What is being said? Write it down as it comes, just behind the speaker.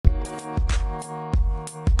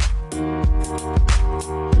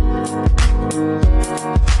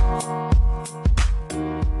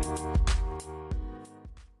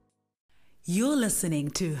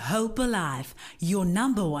listening to Hope Alive, your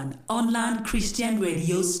number one online Christian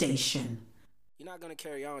radio station. You're not gonna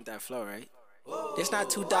carry on with that flow, right? It's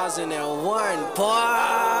not 2001, boy.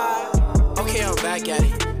 Okay, I'm back at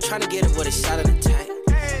it, trying to get it with a shot of the tag.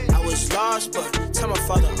 I was lost, but tell my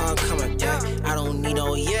father I'm coming back. I don't need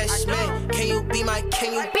no yes, man. Can you be my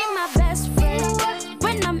best friend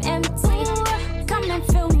when I'm empty? Come and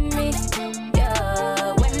feel me,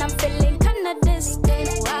 yeah. When I'm feeling kinda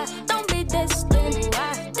distant, don't be distant.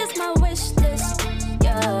 This my wish list,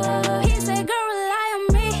 yeah. He said, girl, rely on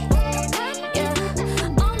me,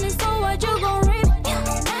 yeah. Only so what you gon' reap,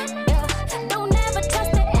 yeah. Don't ever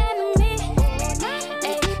trust the enemy,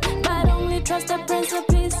 but only trust the Prince of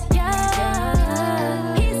Peace,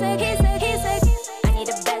 yeah. He said, I need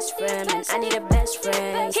a best friend, and I need a best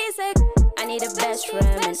friend. He said, I need a best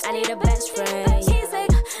friend, and I need a best friend. He said,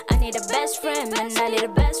 I need a best friend, and I need a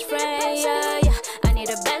best friend, yeah, yeah. I need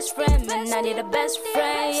a best friend, and I need a best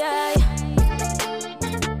friend, yeah, yeah.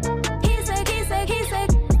 He said,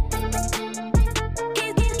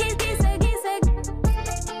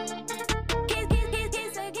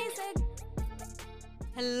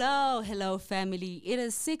 Hello family. It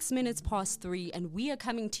is 6 minutes past 3 and we are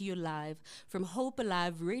coming to you live from Hope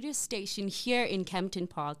Alive radio station here in Campton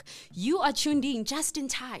Park. You are tuned in just in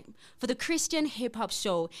time for the Christian hip hop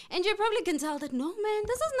show, and you probably can tell that no man,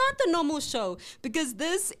 this is not the normal show, because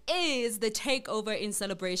this is the takeover in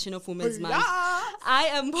celebration of Women's Month. I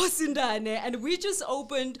am Bosindane, and we just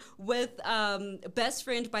opened with Best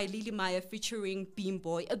Friend by Lily Maya featuring Beam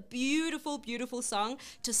Boy, a beautiful song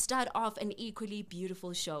to start off an equally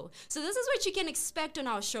beautiful show. So this is what you can expect on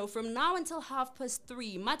our show from now until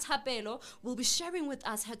 3:30. Matapelo will be sharing with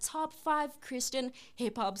us her top 5 Christian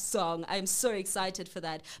hip-hop song. I'm so excited for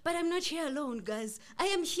that. But I'm not here alone, guys. I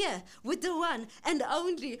am here with the one and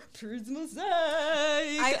only Prudes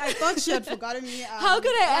Mosaic. I thought she had forgotten me. How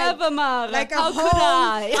could I ever, Mara? Like How could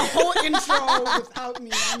I? A whole intro without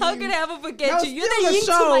me. How could I ever forget you? You're the the yin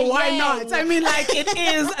to show. my Why yang. not? I mean, like, it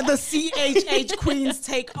is the CHH Queens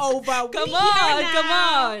takeover. Come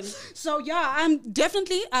on. So yeah, I'm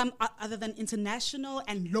definitely other than international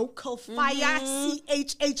and local fire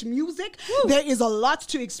CHH music, there is a lot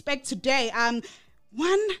to expect today.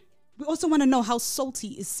 We also want to know how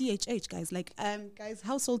salty is CHH, guys. Like, guys,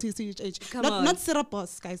 how salty is CHH? Not syrup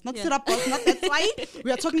boss, guys. Not syrup boss. Not that's why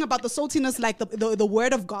we are talking about the saltiness, like the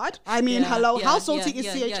word of God. I mean, how salty is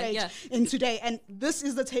CHH in today? And this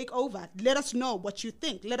is the takeover. Let us know what you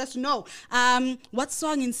think. Let us know what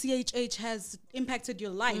song in CHH has impacted your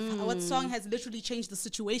life. What song has literally changed the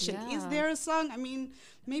situation? Is there a song? I mean,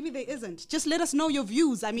 maybe there isn't. Just let us know your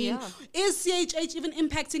views. I mean, is CHH even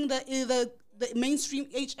impacting the mainstream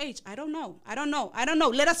HH? I don't know.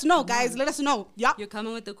 Let us know, guys. Let us know. Yeah. You're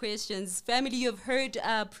coming with the questions. Family, you've heard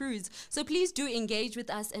Prudes. So please do engage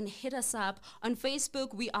with us and hit us up. On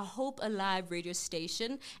Facebook, we are Hope Alive Radio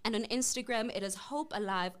Station. And on Instagram, it is Hope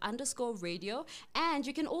Alive_radio. And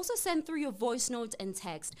you can also send through your voice notes and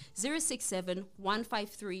text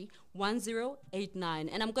 067-153-1089.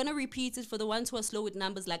 And I'm going to repeat it for the ones who are slow with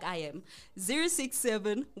numbers like I am.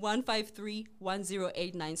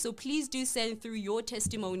 067-153-1089. So please do send through your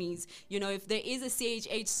testimonies. You know, if there is a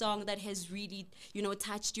CHH song that has really,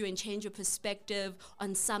 touched you and changed your perspective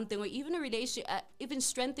on something, or even even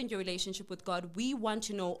strengthened your relationship with God, we want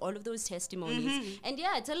to know all of those testimonies. And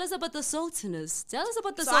tell us about the saltiness.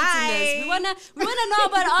 We wanna know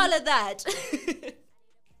about all of that.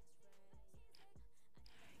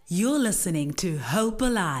 You're listening to Hope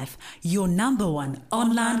Alive, your number one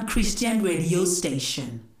online Christian radio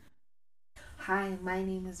station. Hi, my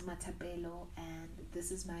name is Matapelo, and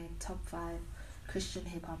this is my top 5 Christian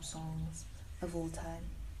hip-hop songs of all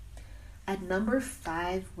time. At number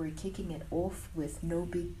 5, we're kicking it off with No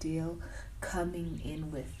Big Deal, coming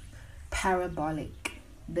in with Parabolic.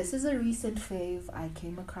 This is a recent fave. I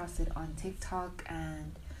came across it on TikTok,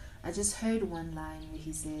 and I just heard one line where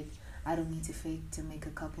he said, I don't need to fake to make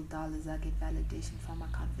a couple dollars. I get validation from my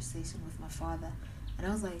conversation with my father. And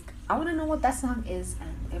I was like, I want to know what that song is.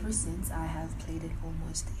 And ever since, I have played it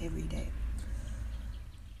almost every day.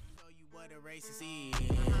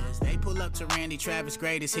 They pull up to Randy Travis'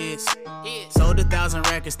 greatest hits. Sold 1,000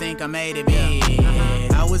 records, think I made it big.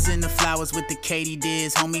 I was in the flowers with the Katy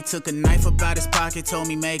Diz. Homie took a knife up out his pocket, told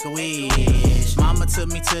me make a wish. Mama took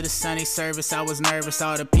me to the Sunday service, I was nervous.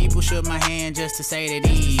 All the people shook my hand just to say that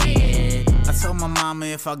he did. I told my mama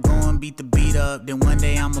if I go and beat the beat up, then one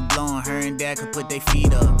day I'ma blow and her and dad could put their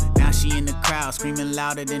feet up. Now she in the crowd, screaming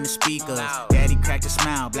louder than the speakers. Daddy cracked a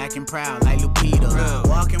smile, black and proud like Lupita.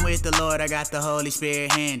 Walking with the Lord, I got the Holy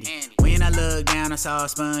Spirit handy. When I looked down, I saw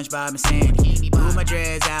SpongeBob and Sandy. Grew my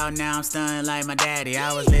dreads out, now I'm stunned like my daddy.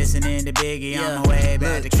 I was listening to Biggie on my way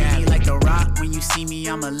back to Cali. Like The Rock, when you see me,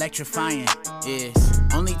 I'm electrifying. Yes,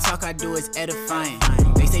 only talk I do is edifying.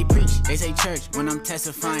 They say preach, they say church when I'm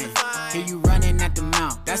testifying. Hear you running at the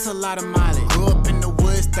mouth, that's a lot of mileage. Grew up in the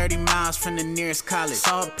woods, 30 miles from the nearest college.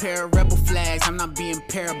 Saw a pair of rebel flags, I'm not being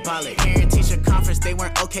parabolic. Parent teacher conference, they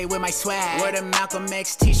weren't okay with my swag. Wore the Malcolm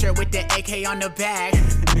X t-shirt with the AK on the back.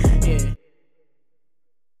 Yeah.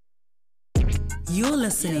 You're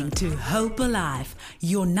listening to Hope Alive,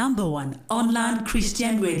 your number one online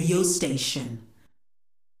Christian radio station.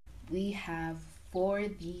 We have For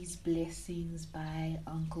These Blessings by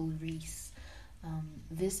Uncle Reese.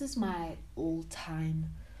 This is my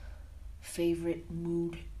all-time favorite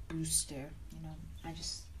mood booster. You know, I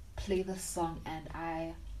just play the song and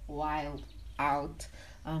I wild out.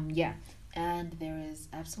 And there is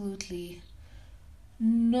absolutely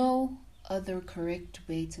no other correct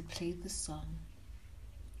way to play the song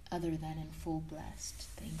other than in full blast.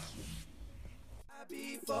 Thank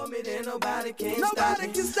you. For me, then nobody can stop me.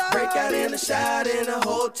 Break out in a shot in a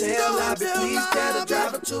hotel lobby. Please tell the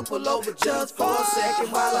driver to pull over just for a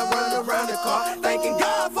second while I run around the car, thanking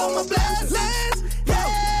God for my blessings.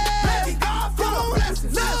 Thanking God for my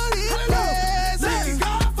blessings. Thanking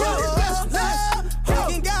God for my blessings.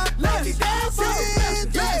 Thanking God for my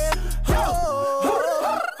blessings.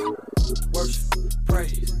 Worship,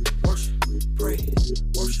 praise, worship, praise,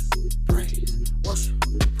 worship, praise, worship,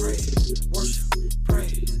 praise, worship.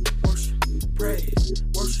 Praise, worship, praise,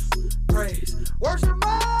 worship, praise, worship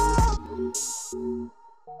more.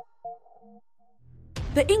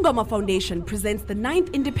 The Ingoma Foundation presents the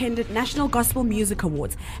 9th Independent National Gospel Music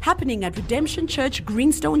Awards happening at Redemption Church,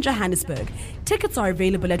 Greenstone, Johannesburg. Tickets are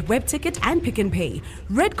available at WebTicket and Pick and Pay.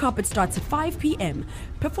 Red carpet starts at 5 p.m.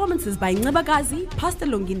 Performances by Ncebakazi, Pastor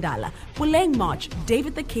Longindala, Puleng March,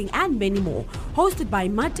 David the King, and many more. Hosted by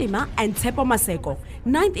Matema and Tepo Maseko.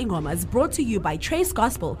 9th Ingoma is brought to you by Trace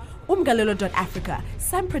Gospel, Umgalelo.Africa,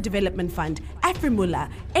 Sampra Development Fund, Afrimula,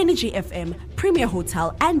 Energy FM, Premier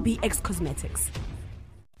Hotel, and BX Cosmetics.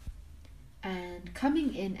 And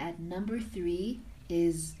coming in at number 3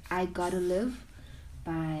 is I Gotta Live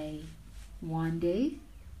by Wande,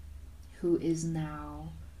 who is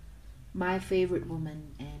now my favorite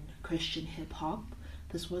woman in Christian hip-hop.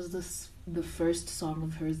 This was the first song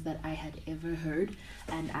of hers that I had ever heard,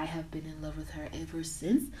 and I have been in love with her ever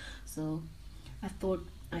since. So I thought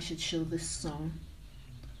I should show this song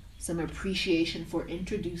some appreciation for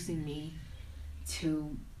introducing me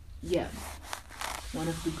to, one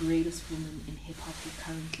of the greatest women in hip-hop we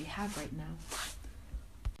currently have right now.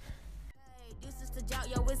 This is the job,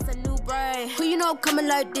 yo, it's a new brain. Who you know coming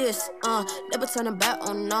like this? Never turning back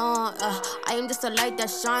on no. I am just a light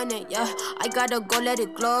that's shining, yeah. I gotta go let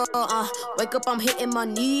it glow. Wake up, I'm hitting my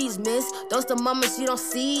knees, miss. Those the moments you don't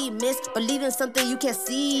see, miss. Believe in something you can't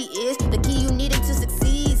see is the key you needed to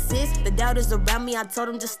succeed, sis. The doubters around me, I told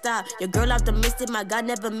them to stop. Your girl optimistic, my God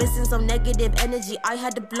never missing. Some negative energy, I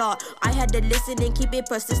had to block. I had to listen and keep it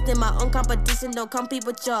persistent. My own competition don't compete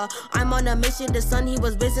with y'all. I'm on a mission, the sun he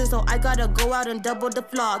was risen, so I gotta go out and double the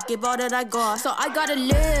flock. Give all that I got, so I gotta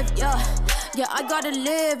live, yeah, I gotta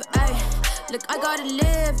live, ayy. Look, I gotta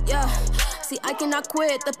live, yeah. See, I cannot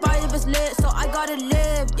quit, the fire is lit, so I gotta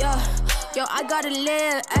live, yeah. Yo, I gotta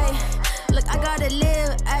live, ayy. Look, I gotta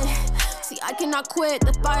live, ayy. See, I cannot quit,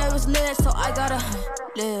 the fire is lit, so I gotta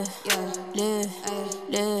live, yeah, live, live,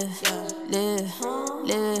 live, live,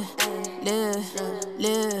 live, live,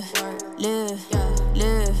 live, live,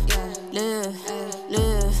 live,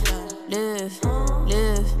 live, live,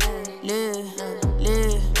 live, live,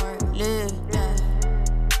 live.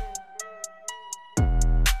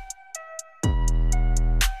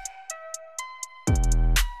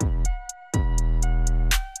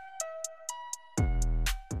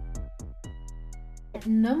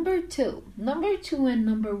 Number two and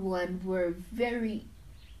number 1 were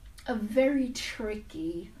a very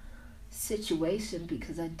tricky situation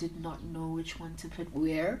because I did not know which one to put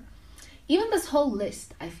where. Even this whole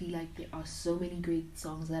list, I feel like there are so many great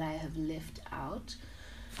songs that I have left out.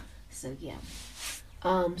 So yeah.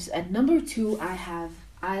 So at number 2, I have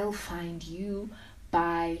I'll Find You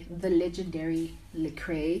by the legendary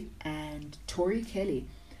Lecrae and Tori Kelly.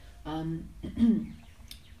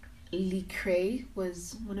 Lecrae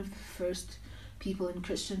was one of the first people in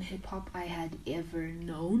Christian hip-hop I had ever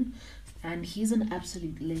known, and he's an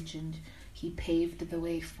absolute legend. He paved the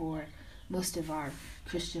way for most of our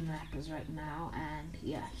Christian rappers right now, and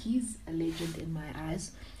yeah, he's a legend in my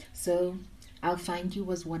eyes. So I'll Find You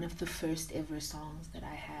was one of the first ever songs that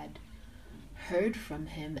I had heard from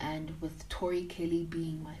him, and with Tori Kelly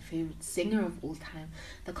being my favorite singer of all time,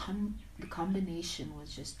 the combination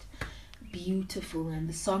was just beautiful, and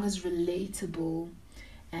the song is relatable,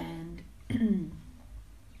 and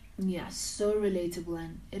yeah, so relatable,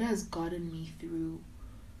 and it has gotten me through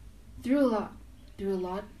a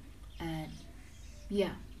lot, and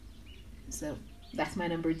yeah, so that's my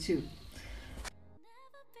number 2.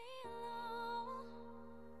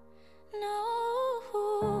 No,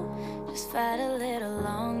 just fight a little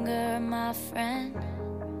longer, my friend.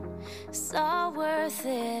 It's all worth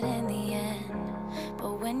it in the end.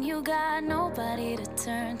 But when you got nobody to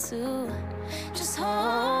turn to, just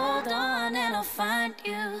hold on and I'll find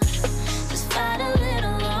you. Just fight a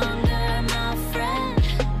little longer, my friend.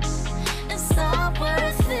 It's all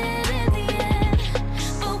worth it in the end.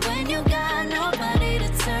 But when you got nobody to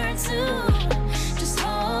turn to, just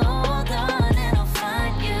hold on and I'll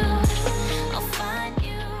find you. I'll find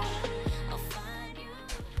you. I'll find you.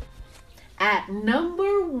 At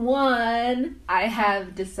number 1, I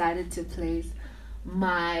have decided to place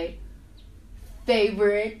my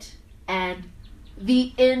favorite and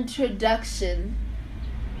the introduction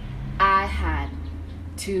I had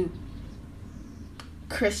to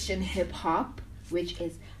Christian hip hop, which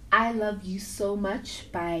is I Love You So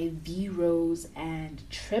Much by V Rose and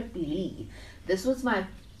Trip Lee. This was my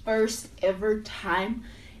first ever time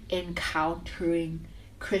encountering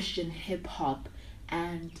Christian hip hop,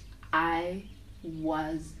 and I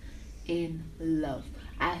was in love.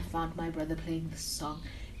 I found my brother playing the song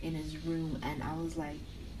in his room, and I was like,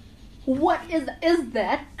 what is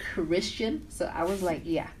that Christian? So I was like,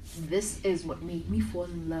 yeah, this is what made me fall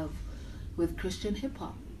in love with Christian hip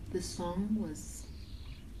hop. This song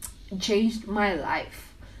changed my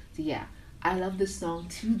life. So yeah, I love this song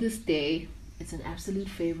to this day. It's an absolute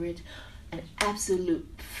favorite, an absolute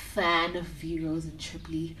fan of V Rose and Trip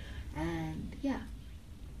Lee, and yeah,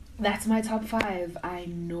 that's my top 5. I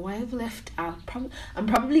know I've left out. I'm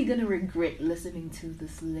probably gonna regret listening to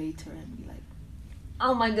this later and be like,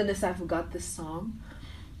 oh my goodness, I forgot this song.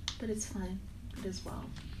 But it's fine. It is well.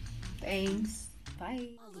 Thanks. Bye.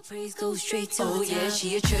 All the praise goes straight to the yeah,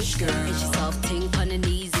 she a church girl. And she soft ting on her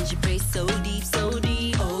knees and she prays so deep, so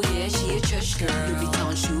deep. Oh yeah, she a church girl. Louis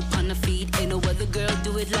Vuitton shoe on her feet. Ain't no other girl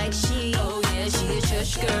do it like she. Oh yeah, she a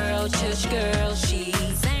church girl, church girl. She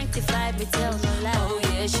sanctified me, tell no lie. Oh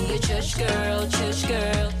yeah, she a church girl, church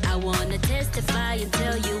girl. I wanna testify and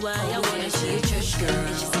tell you why. Oh yeah, she a church girl.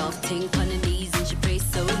 And she soft ting on her knees and she prays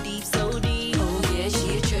so deep, so deep. Oh yeah,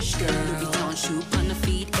 she a church girl. Louis Vuitton shoe on her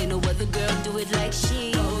feet. Ain't no other girl do it like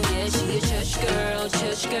she. Oh yeah, she a church girl,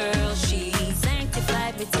 church girl. She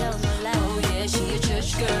sanctified me, tell no lie. Oh yeah, she a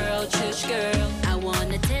church girl, church girl. I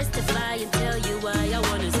wanna testify and tell you why. I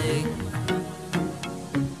wanna say.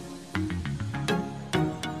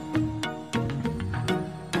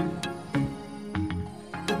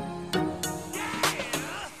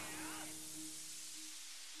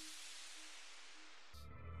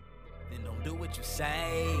 Then don't do what you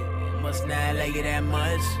say. Must not like it that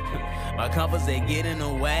much. My comforts, they get in the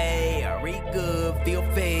way. I read good, feel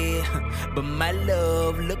fed. But my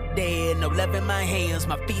love look dead. No love in my hands,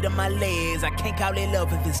 my feet on my legs. I can't call it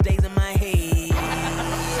love if it stays in my head. I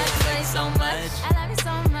love you so much. I love you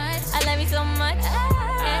so much. I love you so much.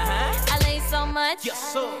 I love you so much.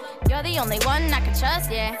 Yes, sir. You're the only one I can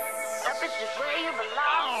trust, yeah. That bitch is where you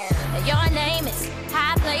belong. Your name is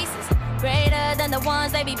high places, greater than the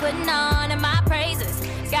ones they be putting on in my praises.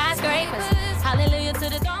 Skyscrapers, hallelujah to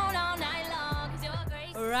the throne all night long. 'Cause you're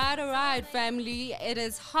grace. All right, family. It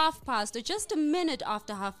is 1:30, or just a minute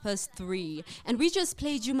after 3:30, and we just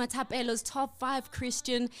played you Matapelo's top 5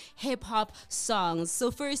 Christian hip-hop songs. So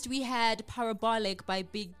first we had Parabolic by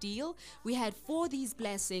Big Deal. We had For These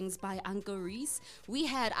Blessings by Uncle Reese. We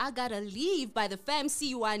had I Gotta Leave by the Fam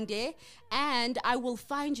C One Day, and I Will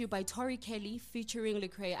Find You by Tori Kelly featuring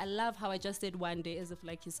Lecrae. I love how I just said one day as if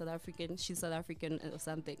like he's South African, she's South African or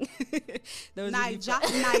something.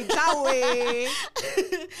 Naija way.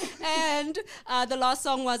 And the last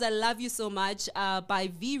song was I Love You So Much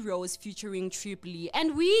by V Rose featuring Trip Lee.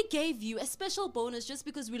 And we gave you a special bonus just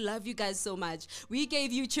because we love you guys so much. We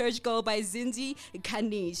gave you Church Girl by Zinzi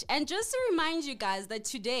Kanish. And just to remind you guys that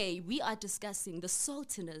today we are discussing the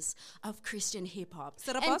saltiness of Christian hip hop.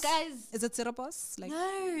 And guys, is it Sirapos? Like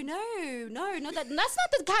no, that's not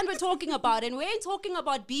the kind we're talking about. And we ain't talking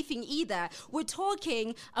about beefing either. We're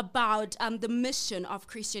talking about the mission of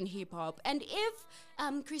Christian hip hop. And if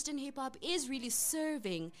Christian hip hop is really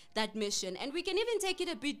serving that mission. And we can even take it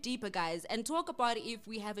a bit deeper, guys, and talk about if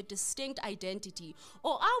we have a distinct identity,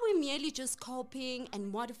 or are we merely just copying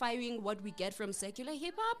and modifying what we get from secular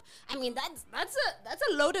hip hop? I mean, that's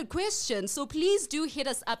a loaded question. So please do hit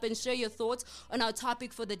us up and share your thoughts on our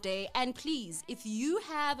topic for the day. And please, if you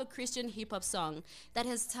have a Christian hip hop song that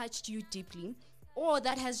has touched you deeply, or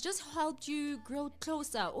that has just helped you grow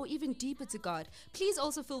closer or even deeper to God, please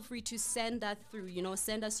also feel free to send that through,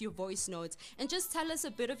 send us your voice notes and just tell us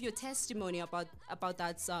a bit of your testimony about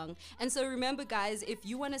that song. And so remember, guys, if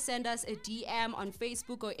you want to send us a DM on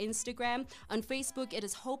Facebook or Instagram, on Facebook it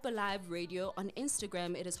is Hope Alive Radio, on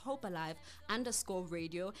Instagram it is Hope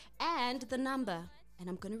Alive_radio, and the number, and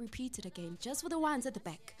I'm going to repeat it again, just for the ones at the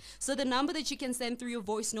back. So the number that you can send through your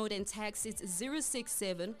voice note and text is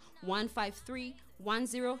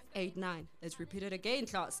 067-153-1089. Let's repeat it again,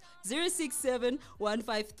 class.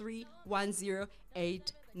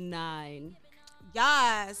 067-153-1089.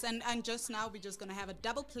 Yes, and just now we're just going to have a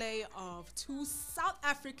double play of 2 South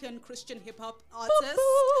African Christian hip-hop artists.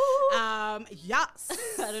 Yes.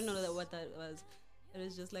 I don't know what that was. It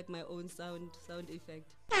was just like my own sound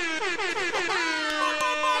effect.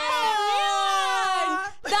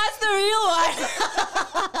 That's the real one.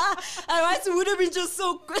 Otherwise it would have been just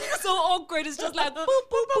so awkward. It's just like boop,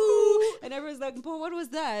 boop, boop. And everyone's like, "But what was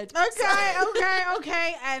that?"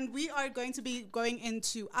 Okay. And we are going to be going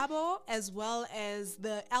into Abo as well as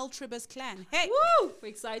the El Tribus clan. Hey, woo! We're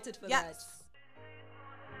excited for that.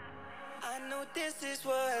 I know this is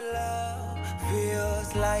what love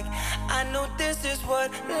feels like. I know this is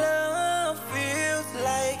what love feels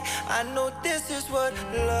like. I know this is what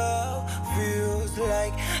love feels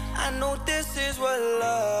like. I know this is what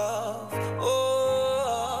love.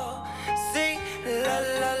 Oh, sing la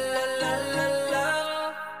la la la la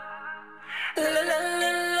love. La la la la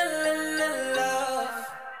la la love.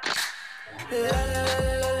 La la la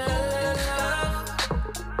la la love.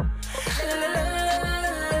 La la la.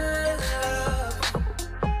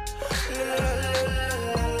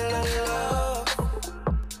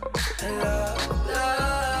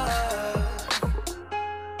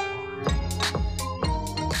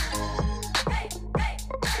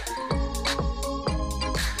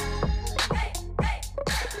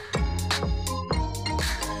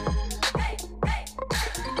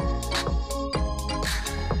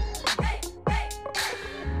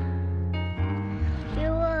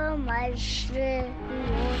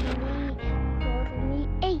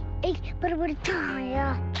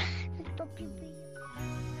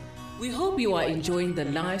 We hope you are enjoying the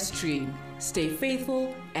live stream. Stay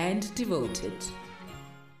faithful and devoted.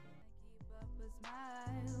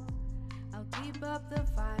 I'll keep up the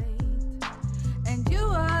fight. And you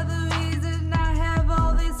are the reason I have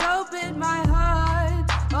all this hope in my heart.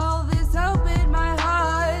 All this hope in my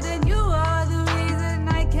heart. And you are the reason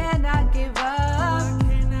I cannot give up.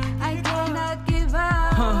 I cannot give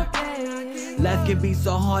up. Life can be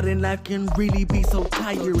so hard and life can really be so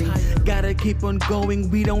tiring. Gotta keep on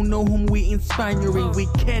going, we don't know whom we inspiring. We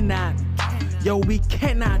cannot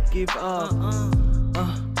give up.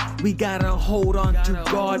 We gotta hold on to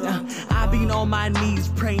God. I've been on my knees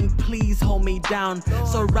praying, please hold me down.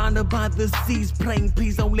 Surrounded by the seas, praying,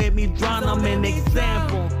 please don't let me drown. I'm an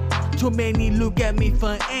example. Too many look at me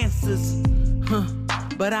for answers.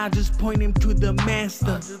 But I just point him to the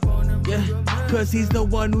master. Yeah, cause he's the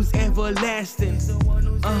one who's everlasting.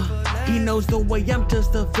 He knows the way, I'm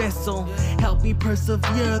just a vessel. Help me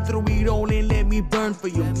persevere through it all and let me burn for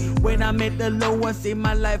you. When I'm at the lowest in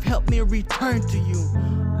my life, help me return to you,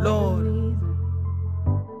 Lord.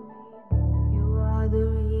 You are the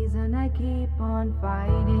reason I keep on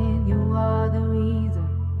fighting. You are the reason.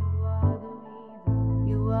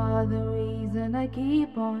 You are the reason I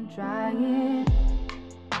keep on trying.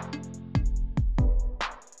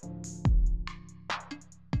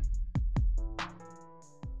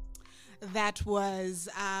 That was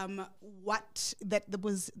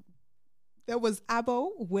there was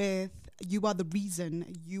Abo with You Are the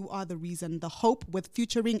Reason, You Are the Reason, The Hope with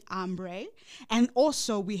featuring Ambre. And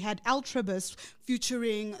also we had El Tribus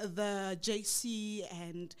featuring the JC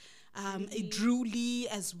and Drew Lee,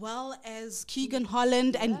 as well as Keegan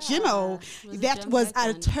Holland and Jimmo. That was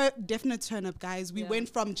a definite turn up, guys. We went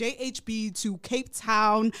from JHB to Cape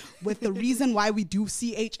Town with the reason why we do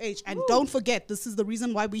CHH. And don't forget, this is the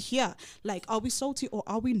reason why we're here. Like, are we salty or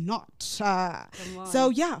are we not? So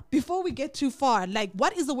yeah, before we get too far, like,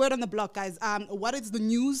 what is the word on the block, guys? What is the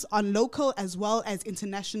news on local as well as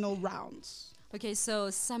international rounds? Okay, so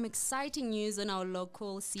some exciting news on our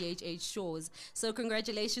local CHH shores. So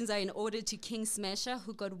congratulations are in order to King Smasher,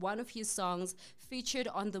 who got one of his songs featured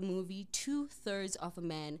on the movie 2/3 of a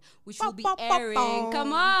Man, which will be airing.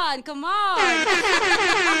 Come on.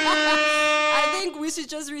 I think we should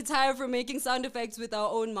just retire from making sound effects with our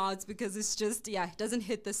own mouths because it's just, it doesn't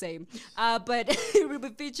hit the same. But it will be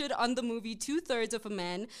featured on the movie 2/3 of a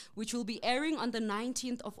Man, which will be airing on the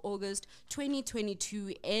 19th of August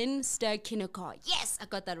 2022 in Ster-Kinekor. Yes, I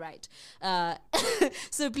got that right.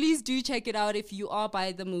 So please do check it out if you are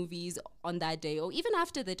by the movies on that day or even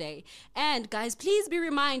after the day. And guys, please be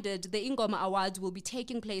reminded the Ingoma Awards will be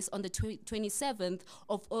taking place on the 27th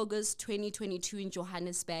of August 2022 in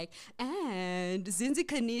Johannesburg. And Zinzi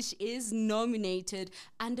Kanish is nominated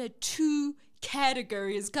under 2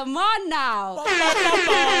 categories. Come on now.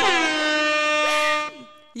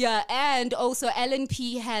 Yeah, and also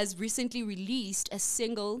LNP has recently released a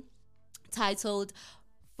single titled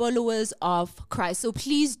Followers of Christ. So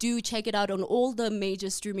please do check it out on all the major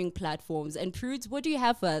streaming platforms. And Prudes, what do you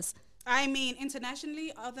have for us? I mean,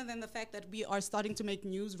 internationally, other than the fact that we are starting to make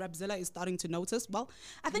news, Rapzilla is starting to notice. Well,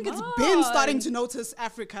 I think it's been starting to notice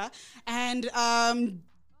Africa. And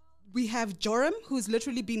we have Joram, who's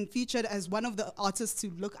literally been featured as one of the artists to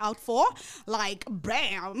look out for, like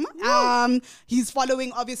Bram. He's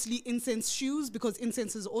following, obviously, Incense Shoes, because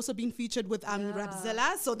Incense has also been featured with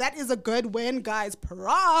Rapzilla. So that is a good win, guys.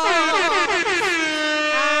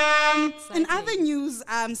 In other news,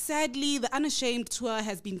 sadly, the Unashamed tour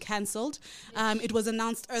has been cancelled. It was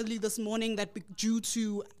announced early this morning that due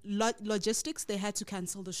to logistics, they had to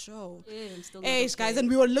cancel the show. I'm still guys, and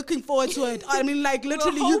we were looking forward to it. I mean, like,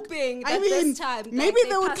 literally, this time, maybe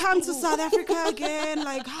they would come to South Africa again.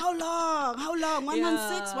 Like, how long?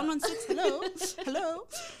 116, hello.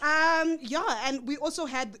 And we also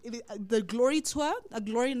had the Glory tour, a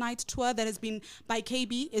Glory Night tour that has been by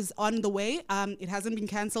KB is on the way. It hasn't been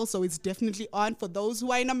cancelled, so it's definitely on. For those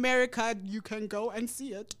who are in America, you can go and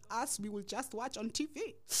see it. Us, we will just watch on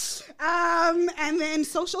TV. And then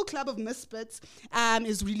Social Club of Misfits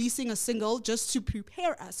is releasing a single just to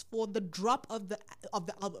prepare us for the drop of the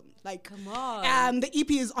album. Like, come on. The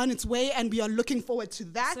EP is on its way, and we are looking forward to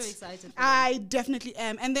that. So excited. I definitely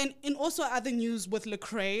am. And then in also other news with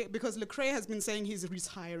Lecrae, because Lecrae has been saying he's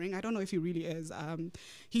retiring. I don't know if he really is. I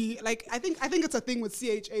think it's a thing with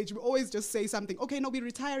CHH. We always just say something. Okay, no, we're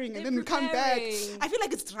retiring, and then we come back. I feel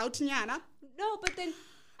like it's Trautnyana. No, but then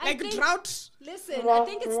like drought. Listen, I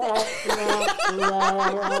think it's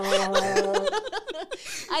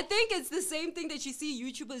I think it's the same thing that you see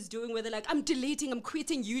YouTubers doing, where they're like, I'm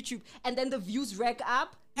quitting YouTube, and then the views rack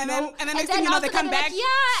up. And then next thing you know, they come back. Like,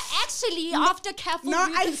 actually, after careful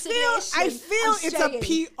reconsideration. I feel it's a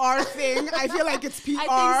PR thing. I feel like it's PR.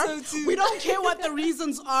 I think so too. We don't care what the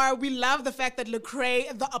reasons are. We love the fact that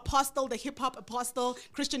Lecrae, the apostle, the hip-hop apostle,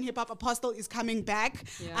 Christian hip-hop apostle, is coming back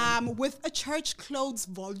with a Church Clothes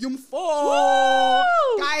Volume 4. Woo!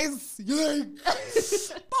 Guys, yay!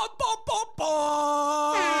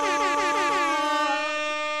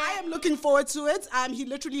 I am looking forward to it. He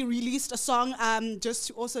literally released a song just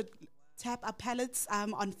to also tap our palettes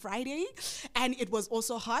on Friday, and it was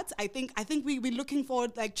also hot. I think we're looking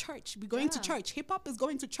forward, like church. We're going to church. Hip hop is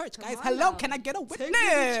going to church, guys. Hello, can I get a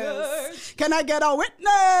witness? Can I get a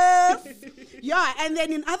witness? Yeah, and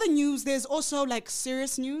then in other news, there's also like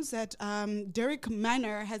serious news that Derek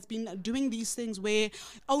Manor has been doing these things where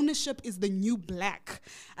ownership is the new black,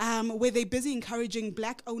 where they're busy encouraging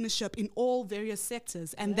black ownership in all various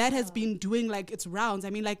sectors, and that has been doing like its rounds.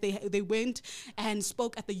 I mean, like they went and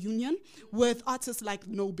spoke at the union with artists like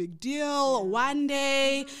No Big Deal, One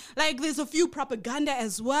Day. Like there's a few propaganda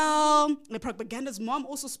as well. The propaganda's mom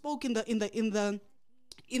also spoke in the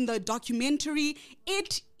documentary.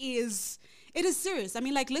 It is serious. I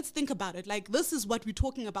mean, like, let's think about it. Like, this is what we're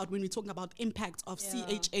talking about when we're talking about impact of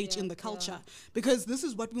CHH in the culture, because this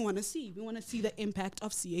is what we want to see. We want to see the impact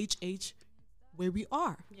of CHH where we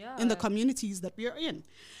are in the communities that we are in.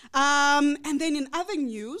 And then in other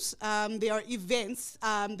news, there are events.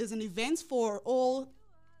 There's an event for all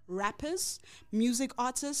rappers, music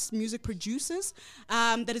artists, music producers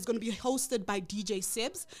that is going to be hosted by DJ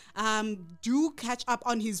Sebs. Do catch up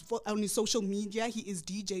on his social media. He is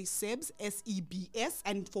DJ Sebs, SEBS,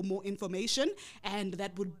 and for more information. And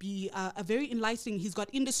that would be a very enlightening. He's got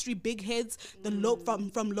industry big heads,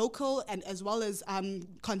 from local and as well as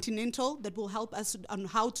continental, that will help us on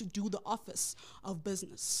how to do the office of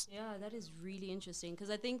business. Yeah, that is really interesting, because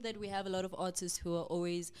I think that we have a lot of artists who are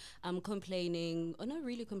always complaining, or not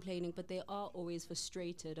really complaining, complaining, but they are always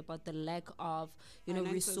frustrated about the lack of,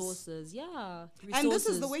 Finances. resources. Yeah. And this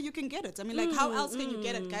is the way you can get it. I mean, like, how else can you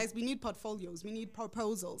get it, guys? We need portfolios. We need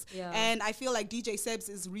proposals. Yeah. And I feel like DJ Sebs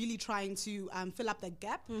is really trying to fill up that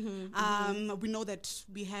gap. We know that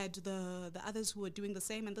we had the others who are doing the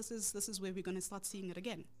same, and this is where we're going to start seeing it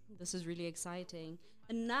again. This is really exciting.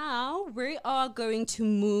 And now we are going to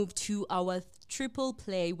move to our triple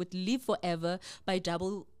play with Live Forever by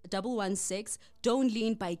Double 116, Don't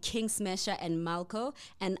Lean by King Smasher and Malco,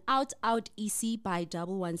 and Out EC by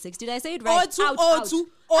Double 116. Did I say it right? O2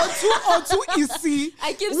 EC.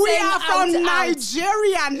 I keep we saying are from out.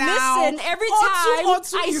 Nigeria now. Listen, every time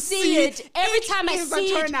I EC, see it, every time I is a see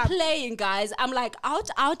it turn up. playing, guys, I'm like, Out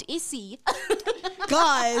EC.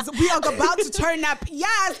 Guys, we are about to turn up.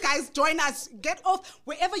 Yes, guys, join us. Get off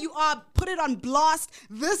wherever you are. Put it on blast.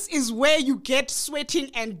 This is where you get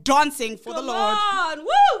sweating and dancing for the Lord. Come on, woo!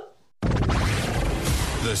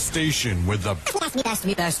 The station with the best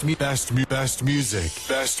music.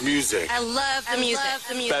 Best music. I love the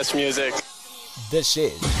music. Best music. This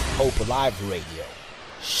is Hope Alive Radio,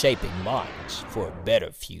 shaping minds for a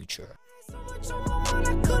better future.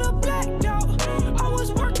 I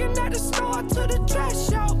was working at the store to the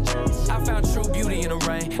dress show. I found true beauty in the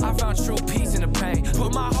rain. I found true peace in the pain.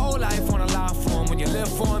 Put my whole life on a line for him. When you live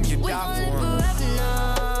for him, you die for him.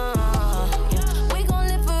 We gon'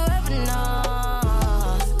 live forever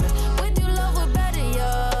now. With you, love, we're better,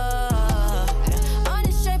 yeah. On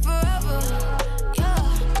this straight forever,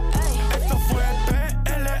 yeah. Esto fue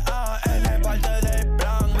PLA, él es parte del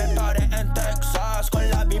plan. Me paré en Texas con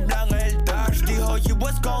la Biblia en el dash. Dijo you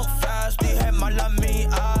was gon' fast. Dije mala mía,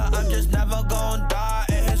 I'm just never gon' die.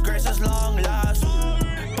 And his grace is long last.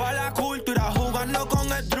 Pa' la cultura jugando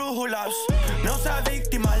con esdrújulas. No sea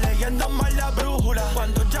víctima leyendo mal la brújula.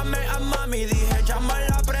 Cuando llamé a mami dije llama a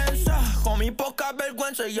la prensa. Con mi poca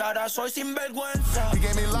vergüenza y ahora soy sinvergüenza. He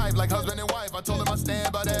gave me life like husband and wife. I told him I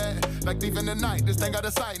stand by that. Like thief in the night, this thing got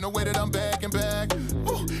a sight. No way that I'm back and back.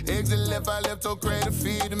 Woo. Exit left, I left, so great to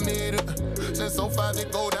feed the meter. Since 05, they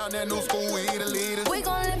go down that new school, we the leaders. We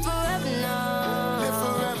gon' live forever now. Live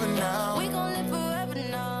forever now. We gon' live forever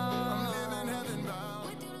now. I'm living heaven bound.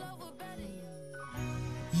 With you, love, we're better.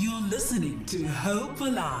 You're listening to Hope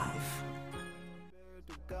Alive.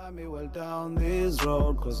 Got me well down this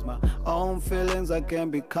road, cause my own feelings I can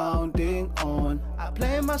be counting on. I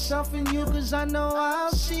play myself in you cause I know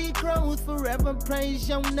I'll see growth, forever praise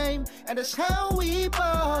your name, and that's how we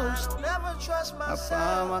boast. Never trust myself.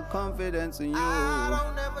 I find my confidence in you. I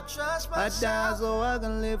don't ever trust myself. I die so I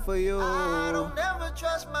can live for you. I don't ever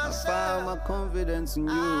trust myself. I find my confidence in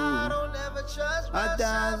you. I don't ever trust myself. I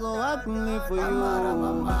die so I can live for you. I'm out of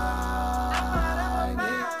my mind.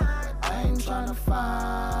 I ain't tryna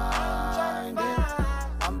find it.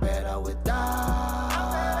 I'm better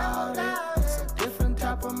without it. It's a different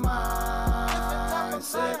type of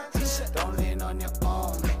mindset. He said, don't lean on your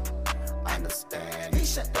own. Understand. He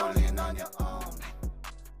said, don't lean on your own.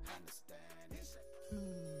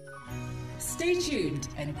 Stay tuned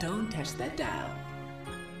and don't touch that dial.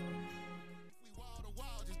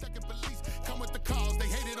 Come with the cause, they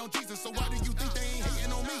hated on Jesus, so why do you think they ain't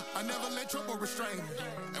hating on me? I never let trouble restrain me,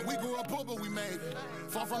 and we grew up poor, but we made it.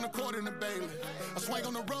 Far from the court in the bailiff. I swang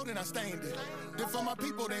on the road and I stained it. Then for my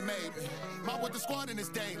people, they made me. Mount with the squad in this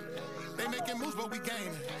daily. They making moves, but we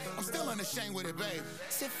gaining. I'm still unashamed with it, baby.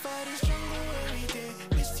 Sit for the jungle every day.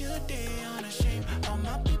 Miss your day unashamed. All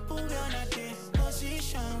my people gonna day.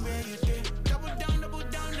 Position where you day. Double down now.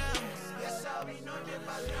 Yes, I be no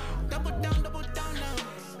double down now.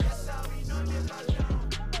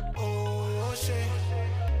 Oh shit,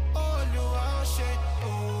 oh shit,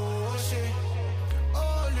 oh shit,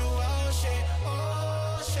 oh shit,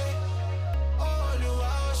 oh shit, oh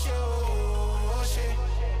shit,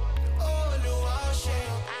 oh shit.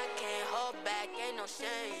 I can't hold back, ain't no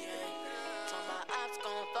shame. Told my ops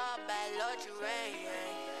gon' fall back, Lord, you rain.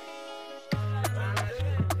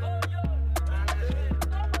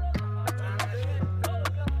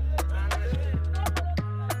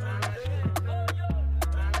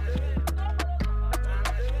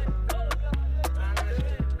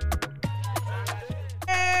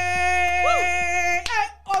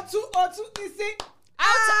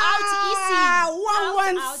 Out,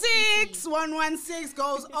 116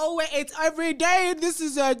 goes 08 every day. This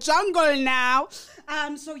is a jungle now.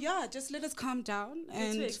 So yeah, just let us calm down.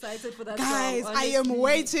 I'm too excited for that guys, song, I am honestly.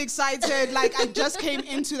 way too excited. Like I just came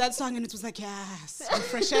into that song and it was like, yes,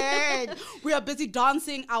 refreshing. We are busy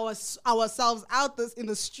dancing ourselves out this in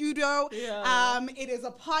the studio. Yeah. It is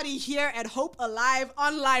a party here at Hope Alive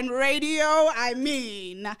Online Radio. I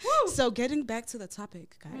mean, so getting back to the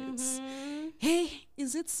topic, guys. Hey,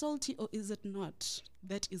 is it salty or is it not?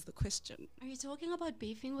 That is the question. Are you talking about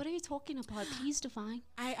beefing? What are you talking about? Please define.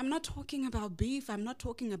 I am not talking about beef. I'm not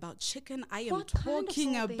talking about chicken. I am What kind of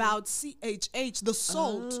talking salt, babe? about CHH, the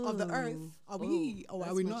salt of the earth. Are we or are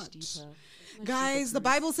that's we much not? deeper. Much Guys, deeper the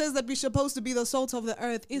Bible says that we're supposed to be the salt of the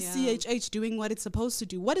earth. Is Yeah. CHH doing what it's supposed to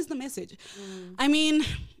do? What is the message? I mean,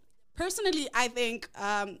 personally, I think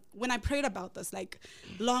when I prayed about this, like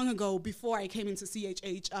long ago before I came into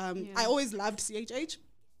CHH, I always loved CHH.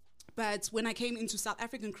 But when I came into South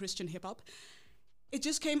African Christian hip hop, it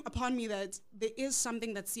just came upon me that there is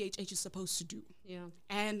something that CHH is supposed to do. Yeah.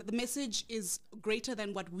 And the message is greater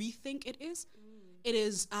than what we think it is. It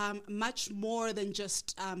is much more than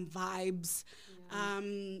just vibes.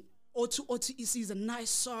 Otu Isi is a nice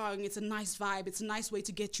song. It's a nice vibe. It's a nice way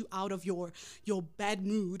to get you out of your bad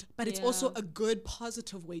mood. But it's also a good,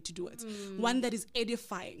 positive way to do it. One that is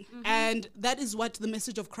edifying. And that is what the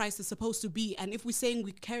message of Christ is supposed to be. And if we're saying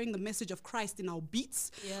we're carrying the message of Christ in our beats,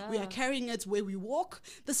 we are carrying it where we walk,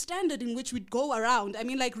 the standard in which we go around. I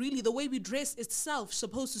mean, like really, the way we dress itself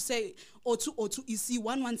supposed to say, Otu Isi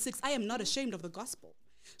 116, I am not ashamed of the gospel.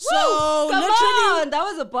 So Come literally, on, that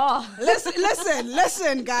was a bar.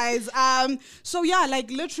 listen, guys. So yeah,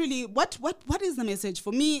 like literally, what is the message?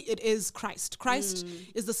 For me, it is Christ. Christ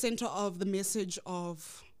is the center of the message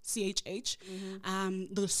of CHH.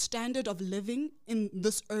 The standard of living in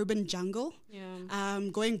this urban jungle.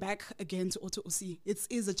 Going back again to Otu Osi, it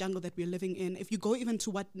is a jungle that we're living in. If you go even to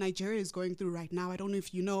what Nigeria is going through right now, I don't know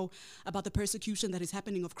if you know about the persecution that is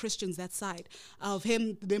happening of Christians that side, of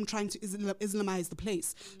them trying to Islamize the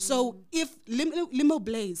place. So if Limo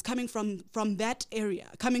Blaze coming from that area,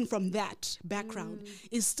 coming from that background,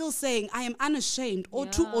 is still saying, I am unashamed,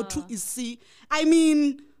 Otu Isi, I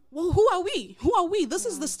mean, well, who are we? Who are we? This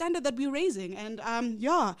is the standard that we're raising. And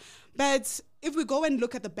but if we go and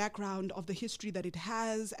look at the background of the history that it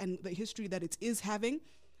has and the history that it is having,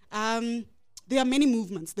 there are many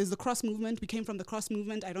movements. There's the cross movement. We came from the cross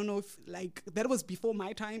movement. I don't know if like that was before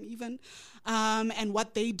my time even, and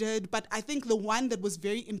what they did. But I think the one that was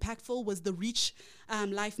very impactful was the Reach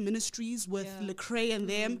Life Ministries with Lecrae and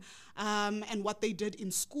them, and what they did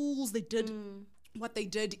in schools. They did what they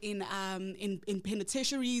did in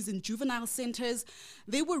penitentiaries, in juvenile centers.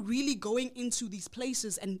 They were really going into these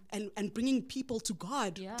places and bringing people to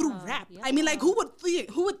God through rap. I mean, like who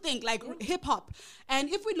would think like hip hop? And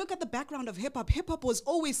if we look at the background of hip hop was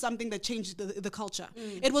always something that changed the culture.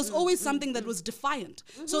 It was always something that was defiant.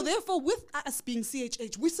 So therefore, with us being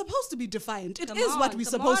CHH, we're supposed to be defiant. It is what we're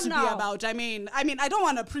supposed to be about. I mean, I don't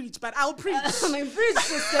want to preach, but I'll preach. Preach,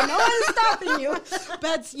 sister. No one's stopping you.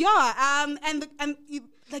 But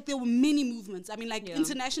like there were many movements. I mean, like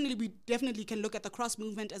internationally, we definitely can look at the cross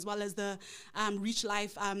movement as well as the Reach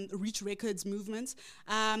Life, Reach Records movements.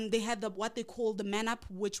 They had what they call the Man Up,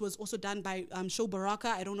 which was also done by Show Baraka.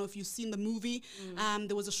 I don't know if you've seen the movie.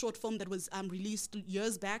 There was a short film that was released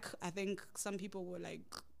years back. I think some people were like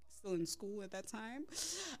still in school at that time,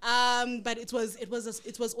 but it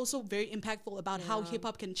was also very impactful about how hip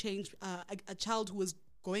hop can change a child who was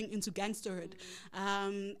going into gangsterhood,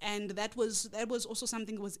 and that was also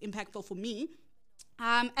something that was impactful for me.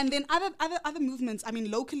 And then other movements. I mean,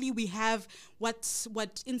 locally we have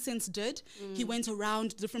what Incense did. He went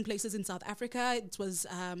around different places in South Africa. It was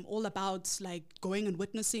all about like going and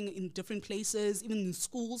witnessing in different places, even in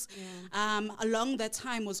schools. Along that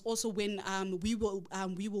time was also when we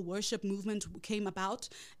will worship movement came about.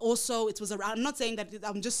 Also, it was around. I'm not saying that.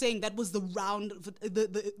 I'm just saying that was the round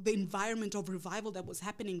the environment of revival that was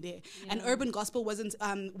happening there, and urban gospel wasn't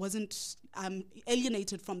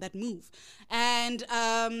alienated from that move, and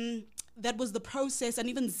that was the process. And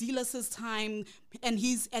even Zealous' time and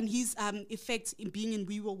his effect in being in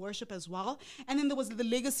We Will Worship as well. And then there was the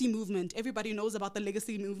Legacy movement. Everybody knows about the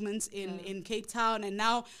Legacy movements in Cape Town, and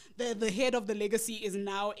now the head of the Legacy is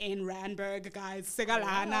now in Randburg, guys.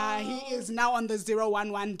 Segalana, he is now on the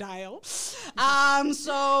 011 dial.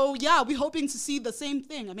 So yeah, we're hoping to see the same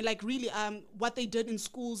thing. I mean, like really, what they did in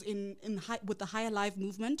schools with the Higher Life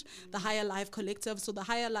movement, the Higher Life Collective. So the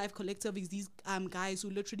Higher Life Collective is these guys who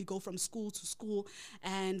literally go from school to school,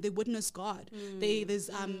 and they witness God. There's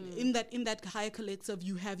in that higher collective,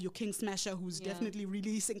 you have your King Smasher, who's definitely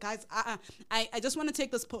releasing. Guys, I just want to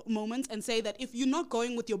take this moment and say that if you're not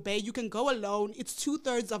going with your bae, you can go alone. It's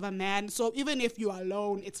 2/3 of a man, so even if you're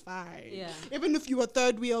alone, it's fine. Even if you're a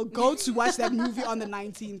third wheel, go to watch that movie on the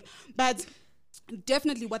 19th. But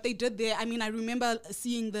definitely what they did there, I mean, I remember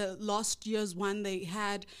seeing the last year's one they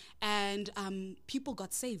had, and people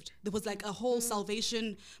got saved. There was like a whole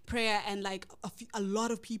salvation prayer, and like a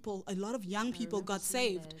lot of young people got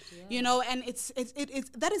saved, you know, and it's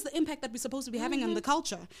that is the impact that we're supposed to be having on the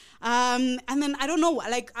culture. And then I don't know,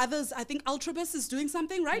 like others, I think Ultrabus is doing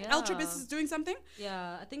something, right? Ultrabus is doing something.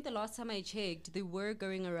 Yeah, I think the last time I checked, they were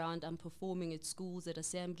going around and performing at schools, at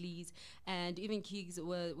assemblies, and even Keegs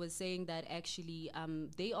was saying that actually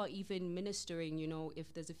they are even ministering, you know,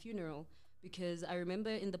 if there's a funeral. Because I remember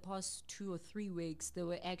in the past 2 or 3 weeks, there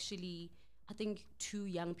were actually, I think, 2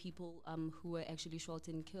 young people who were actually shot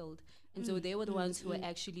and killed. And so they were the ones who were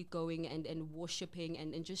actually going and worshipping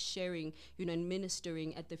and just sharing, you know, and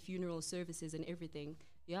ministering at the funeral services and everything.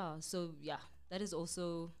 Yeah, so yeah, that is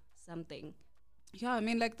also something. Yeah, I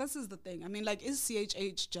mean, like, this is the thing. I mean, like, is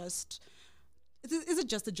CHH just... Is it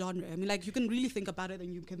just a genre? I mean, like, you can really think about it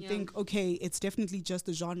and you can think, okay, it's definitely just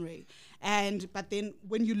a genre. But then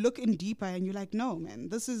when you look in deeper and you're like, no, man,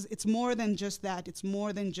 it's more than just that. It's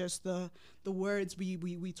more than just the words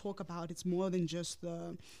we talk about. It's more than just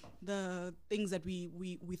the things that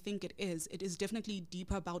we think it is. It is definitely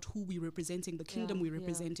deeper about who we're representing, the kingdom we're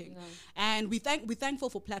representing. And we're thankful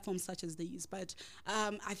for platforms such as these. But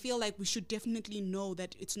I feel like we should definitely know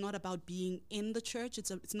that it's not about being in the church.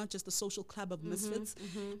 It's not just a social club of misfits.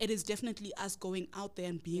 It is definitely us going out there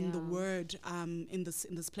and being the word in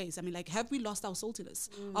this place. I mean, like, have we lost our saltiness?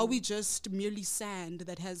 Are we just merely sand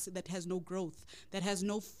that has no growth, that has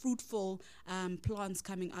no fruitful plants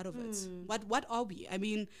coming out of it? What are we? I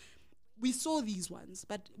mean, we saw these ones,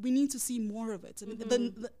 but we need to see more of it. I mean,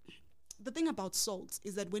 the thing about salt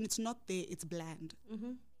is that when it's not there, it's bland.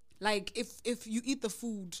 Like, if you eat the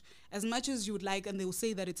food as much as you would like, and they will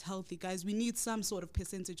say that it's healthy, guys, we need some sort of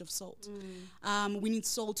percentage of salt. We need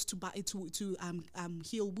salt to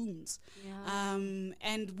heal wounds.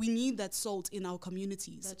 And we need that salt in our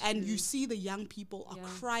communities. And you see the young people are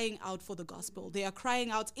crying out for the gospel. They are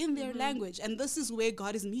crying out in their language. And this is where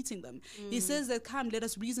God is meeting them. He says that, come, let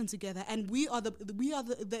us reason together. And we are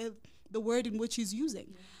the word in which he's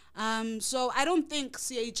using. So I don't think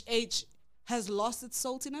CHH has lost its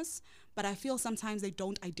saltiness, but I feel sometimes they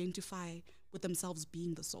don't identify with themselves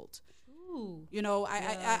being the salt. You know,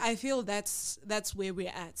 I feel that's where we're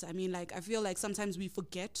at. I mean, like, I feel like sometimes we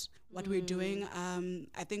forget what we're doing.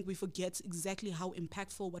 I think we forget exactly how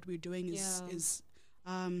impactful what we're doing is.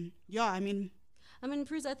 I mean,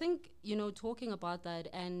 Pruz, I think, you know, talking about that,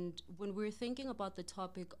 and when we're thinking about the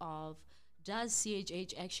topic of does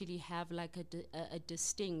CHH actually have like a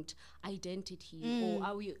distinct identity, or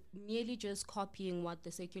are we merely just copying what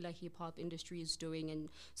the secular hip-hop industry is doing and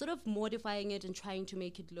sort of modifying it and trying to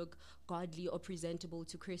make it look godly or presentable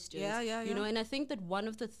to Christians? You know, and I think that one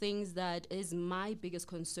of the things that is my biggest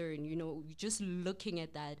concern, you know, just looking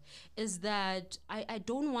at that, is that I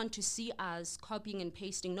don't want to see us copying and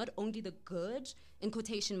pasting not only the good, in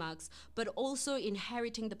quotation marks, but also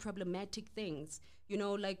inheriting the problematic things. You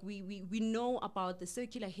know, like we know about the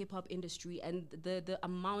circular hip-hop industry and the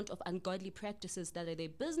amount of ungodly practices that are their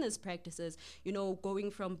business practices, you know, going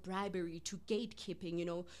from bribery to gatekeeping, you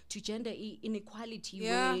know, to gender inequality,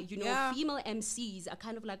 where, you know, female MCs are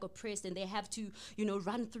kind of like oppressed and they have to, you know,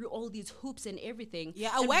 run through all these hoops and everything.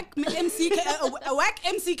 A whack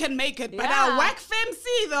MC can make it, but a whack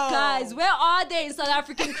FMC though. Guys, where are they in South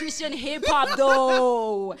African Christian hip-hop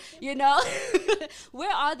though? You know?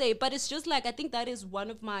 Where are they? But it's just like, I think that is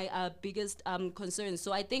one of my biggest concerns.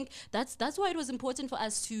 So I think that's why it was important for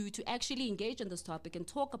us to actually engage on this topic and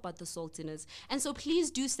talk about the saltiness. And so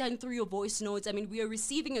please do send through your voice notes. I mean, we are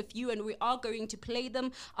receiving a few and we are going to play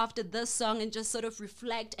them after this song and just sort of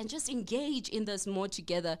reflect and just engage in this more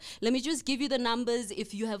together. Let me just give you the numbers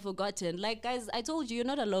if you have forgotten. Like, guys, I told you, you're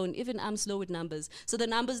not alone. Even I'm slow with numbers. So the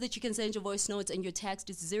numbers that you can send your voice notes and your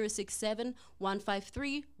text is 067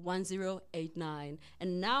 153 1089.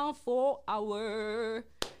 And now for our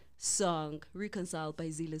song, Reconcile by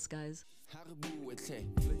Zealous, guys.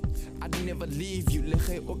 I'd never leave you,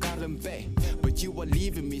 but you are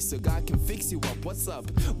leaving me so God can fix you up. What's up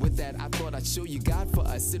with that? I thought I'd show you God for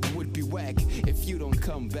us. It would be whack if you don't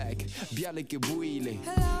come back.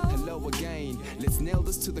 Hello again. Let's nail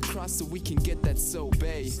this to the cross so we can get that so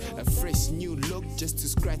bay. A fresh new look just to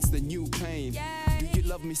scratch the new pain. Do you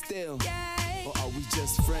love me still? Or are we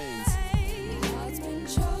just friends? Heart's been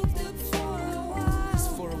choked up for a while. Just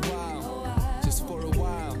for a while, just for a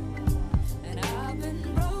while. And I've been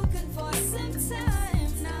broken for some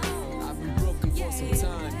time now. I've been broken for some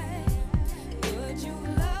time. Would you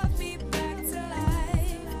love me back to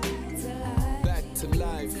life? To life. Back to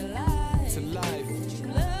life, To life. to life. Would you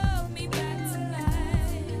love me back to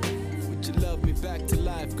life? Would you love me back to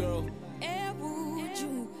life, girl? Would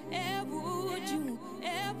you, would you,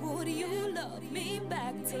 would you love me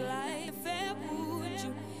back to life? Would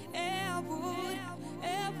you,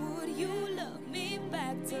 would you love me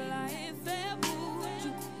back to life? Would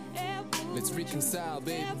you, Let's reconcile,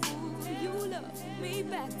 baby. would you love me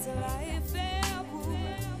back to life?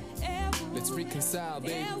 Let's reconcile,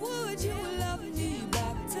 baby. Would you love me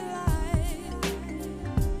back to life?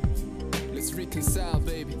 Let's reconcile,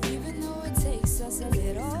 baby. Even though it takes us a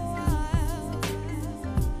little while.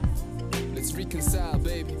 Let's reconcile,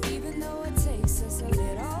 baby. Even though it takes us a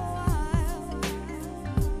little while.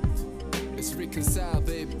 Let's reconcile,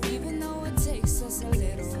 baby. Even though it takes us a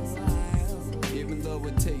little while. Even though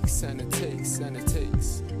it takes and it takes and it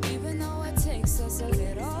takes. Even though it takes us a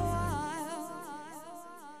little while.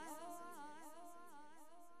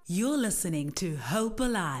 You're listening to Hope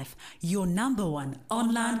Alive, your number one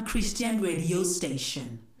online Christian radio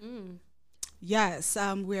station. Yes,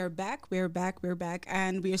 we're back,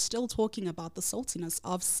 and we're still talking about the saltiness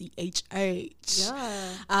of CHH.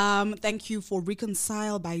 Yeah. Thank you for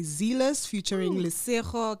Reconcile by Zealous featuring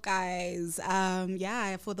Lesego, guys.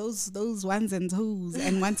 Yeah, for those ones and twos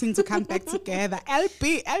and wanting to come back together.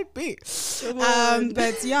 LP.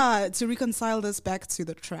 But yeah, to reconcile this back to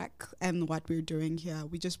the track and what we're doing here,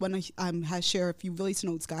 we just want to share a few voice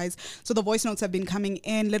notes, guys. So the voice notes have been coming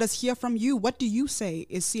in. Let us hear from you. What do you say?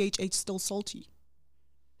 Is CHH still salty?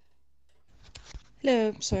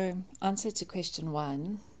 Hello. So, answer to question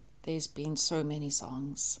 1. There's been so many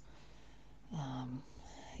songs.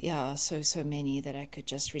 So many that I could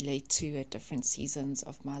just relate to at different seasons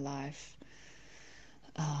of my life.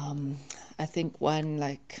 I think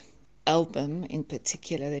one album in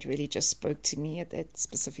particular that really just spoke to me at that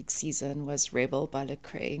specific season was Rebel by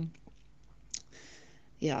Lecrae.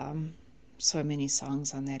 Yeah, so many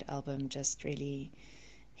songs on that album just really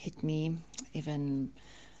hit me. Even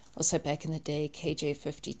also back in the day,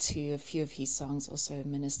 KJ52, a few of his songs also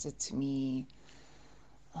ministered to me.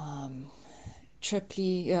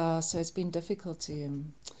 Triply, yeah, so it's been difficult to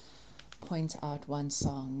point out one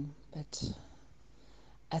song, but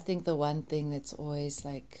I think the one thing that's always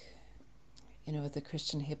with the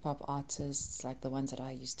Christian hip-hop artists, like the ones that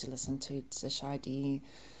I used to listen to, Shadi,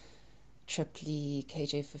 Triply,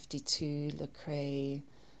 KJ52, Lecrae,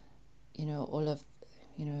 all of,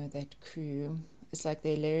 that crew. It's like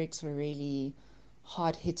their lyrics were really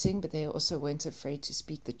hard-hitting, but they also weren't afraid to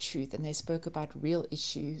speak the truth, and they spoke about real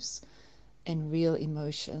issues and real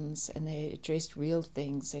emotions, and they addressed real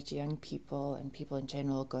things that young people and people in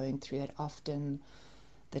general are going through that often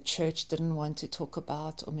the church didn't want to talk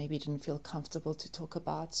about, or maybe didn't feel comfortable to talk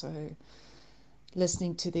about. So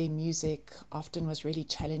listening to their music often was really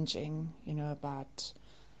challenging, about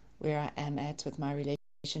where I am at with my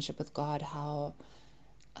relationship with God, how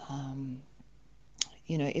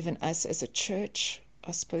even us as a church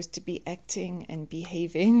are supposed to be acting and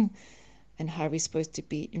behaving, and how we're supposed to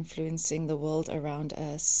be influencing the world around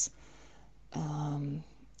us. And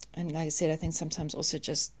like I said, I think sometimes also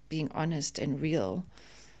just being honest and real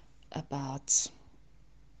about,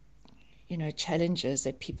 challenges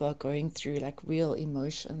that people are going through, like real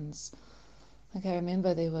emotions. Like I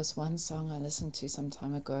remember there was one song I listened to some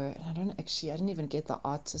time ago, and I didn't even get the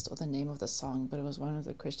artist or the name of the song, but it was one of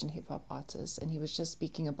the Christian hip-hop artists, and he was just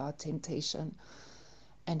speaking about temptation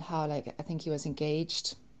and how, I think he was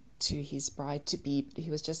engaged to his bride-to-be, but he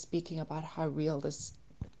was just speaking about how real the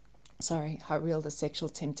sexual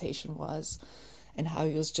temptation was, and how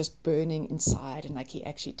he was just burning inside, and he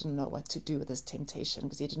actually didn't know what to do with this temptation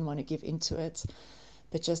because he didn't want to give into it,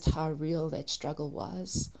 but just how real that struggle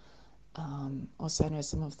was. Also, I know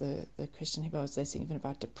some of the Christian hip-hop, they sing even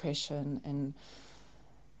about depression and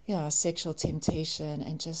sexual temptation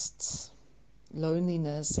and just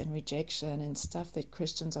loneliness and rejection and stuff that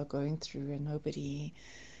Christians are going through and nobody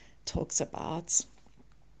talks about.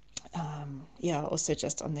 Also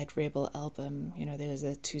just on that Rebel album, there's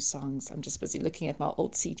 2 songs. I'm just busy looking at my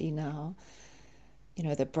old CD now.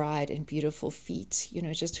 The Bride and Beautiful Feet,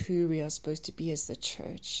 just who we are supposed to be as the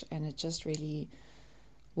church. And it just really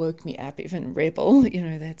woke me up. Even Rebel,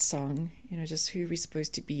 that song, just who we're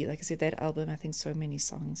supposed to be. Like I said, that album, I think so many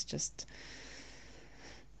songs just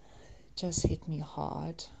hit me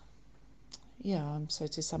hard. So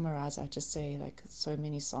to summarize, I just say so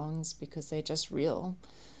many songs because they're just real.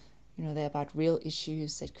 You know, they're about real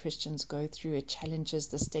issues that Christians go through. It challenges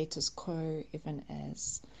the status quo, even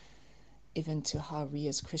to how we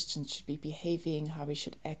as Christians should be behaving, how we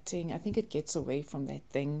should acting. I think it gets away from that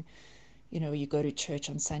thing, you know, you go to church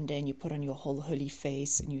on Sunday and you put on your whole holy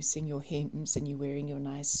face and you sing your hymns and you're wearing your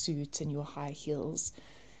nice suit and your high heels.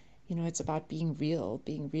 You know, it's about being real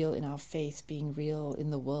in our faith, being real in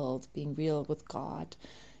the world, being real with God.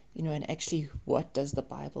 You know, and actually, what does the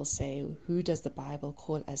Bible say? Who does the Bible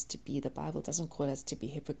call us to be? The Bible doesn't call us to be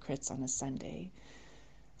hypocrites on a Sunday.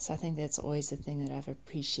 So I think that's always the thing that I've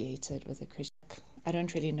appreciated with a Christian. I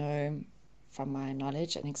don't really know from my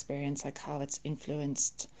knowledge and experience like how it's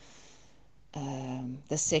influenced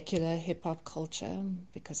the secular hip-hop culture,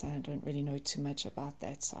 because I don't really know too much about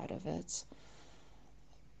that side of it.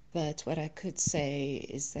 But what I could say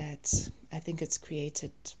is that I think it's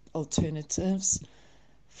created alternatives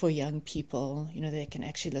for young people. You know, they can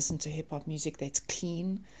actually listen to hip-hop music that's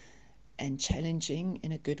clean and challenging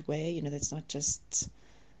in a good way. You know, that's not just,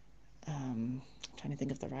 I'm trying to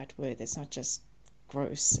think of the right word, that's not just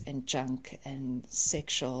gross and junk and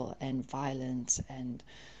sexual and violent and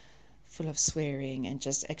full of swearing and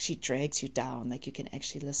just actually drags you down. Like, you can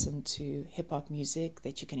actually listen to hip-hop music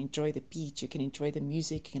that you can enjoy the beat, you can enjoy the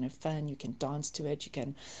music, you can have fun, you can dance to it, you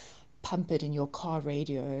can pump it in your car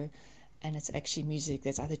radio, and it's actually music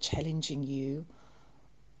that's either challenging you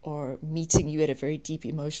or meeting you at a very deep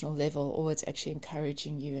emotional level, or it's actually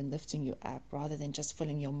encouraging you and lifting you up, rather than just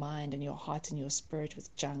filling your mind and your heart and your spirit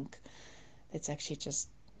with junk that's actually just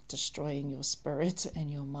destroying your spirit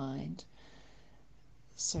and your mind.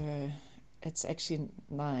 So it's actually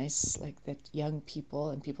nice, like, that young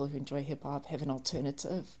people and people who enjoy hip-hop have an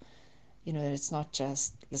alternative. You know, it's not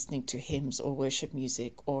just listening to hymns or worship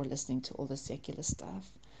music or listening to all the secular stuff.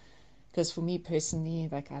 Because for me personally,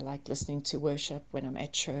 like, I like listening to worship when I'm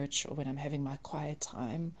at church or when I'm having my quiet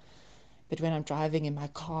time. But when I'm driving in my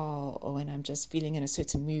car or when I'm just feeling in a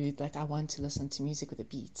certain mood, like, I want to listen to music with a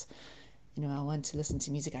beat. You know, I want to listen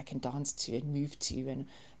to music I can dance to and move to and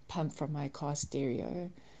pump from my car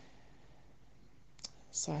stereo.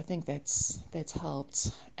 So I think that's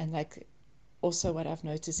helped. And like, also what I've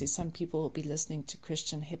noticed is some people will be listening to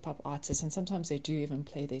Christian hip-hop artists, and sometimes they do even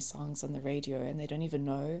play their songs on the radio and they don't even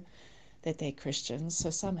know that they're Christians.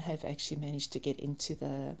 So some have actually managed to get into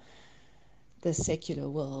the secular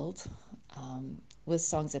world with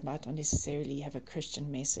songs that might not necessarily have a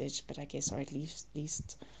Christian message, but I guess are at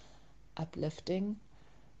least uplifting.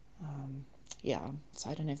 So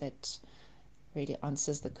I don't know if that really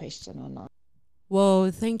answers the question or not.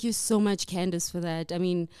 Whoa, thank you so much, Candace, for that. I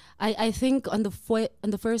mean, I think on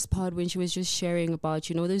the first part when she was just sharing about,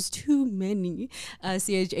 you know, there's too many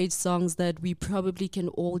CHH songs that we probably can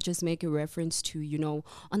all just make a reference to, you know,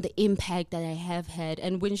 on the impact that I have had.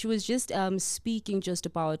 And when she was just speaking just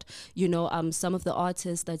about, you know, some of the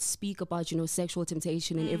artists that speak about, you know, sexual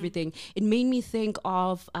temptation and everything, it made me think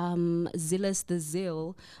of Zillus the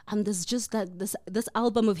Zill. There's just this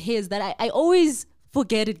album of his that I always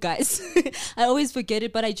forget it, guys. I always forget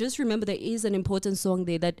it, but I just remember there is an important song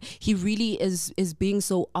there that he really is being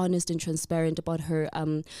so honest and transparent about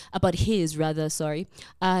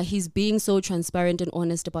he's being so transparent and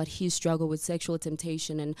honest about his struggle with sexual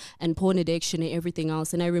temptation and porn addiction and everything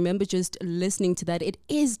else. And I remember just listening to that. It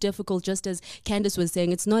is difficult, just as Candace was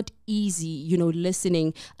saying. It's not easy, you know,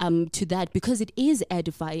 listening to that, because it is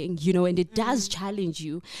edifying, you know, and it does challenge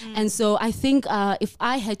you. And so I think if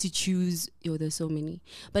I had to choose, there's so many,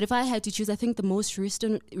 but if I had to choose, I think the most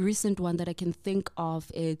recent one that I can think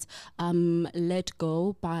of is Let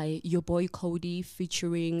Go by your boy Cody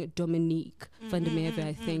featuring Dominique van der Merwe,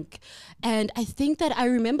 I think. And I think that I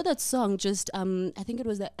remember that song just, I think it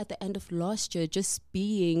was at the end of last year, just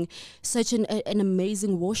being such an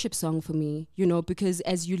amazing worship song for me, you know, because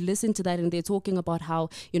as you listen to that and they're talking about how,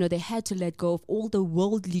 you know, they had to let go of all the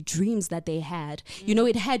worldly dreams that they had, you know,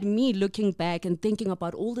 it had me looking back and thinking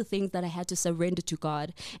about all the things that I had to surrender to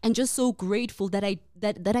God, and just so grateful that I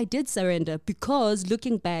did surrender, because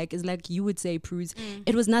looking back is like you would say, Prue,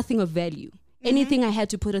 it was nothing of value. Anything I had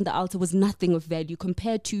to put on the altar was nothing of value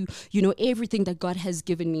compared to, you know, everything that God has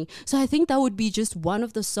given me. So I think that would be just one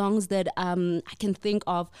of the songs that I can think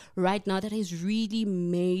of right now that has really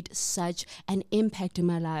made such an impact in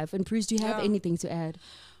my life. And Prue, do you have anything to add?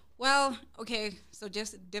 Well, okay, so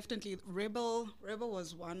just definitely Rebel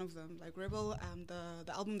was one of them. Like Rebel,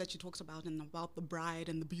 the album that she talks about, and about the bride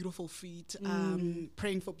and the beautiful feet,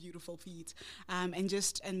 praying for beautiful feet, and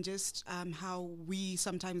just how we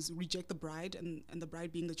sometimes reject the bride, and the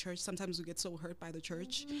bride being the church. Sometimes we get so hurt by the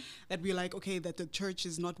church that we're like, okay, that the church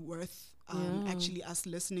is not worth actually us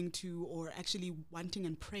listening to or actually wanting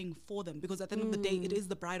and praying for them, because at the end of the day, it is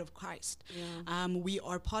the bride of Christ. We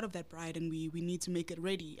are part of that bride, and we need to make it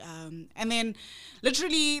ready. And then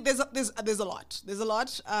literally there's a lot.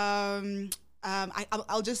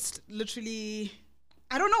 I'll just literally,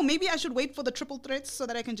 I don't know, maybe I should wait for the triple threats so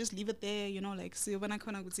that I can just leave it there, like, see when I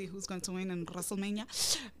would see who's going to win in WrestleMania.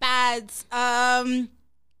 But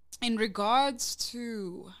in regards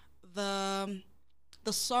to the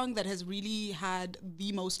song that has really had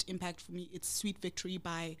the most impact for me, it's Sweet Victory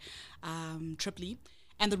by Triply.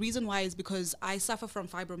 And the reason why is because I suffer from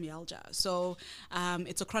fibromyalgia. So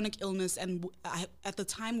it's a chronic illness. And at the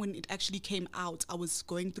time when it actually came out, I was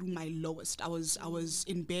going through my lowest. I was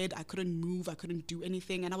in bed. I couldn't move. I couldn't do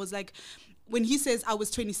anything. And I was like, when he says I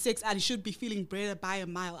was 26, I should be feeling better by a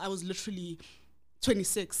mile. I was literally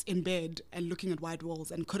 26 in bed and looking at white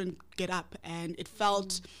walls and couldn't get up. And it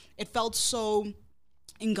felt so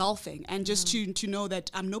engulfing. And just to know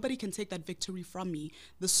that nobody can take that victory from me,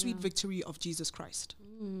 the sweet victory of Jesus Christ.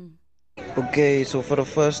 Okay, so for the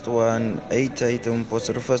first one, so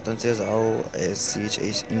the first one says, how has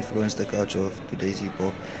CHH influenced the culture of today's hip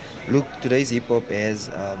hop? Look, today's hip hop has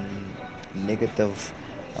negative,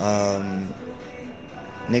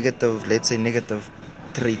 let's say negative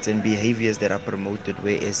traits and behaviors that are promoted,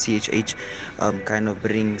 whereas CHH kind of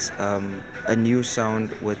brings a new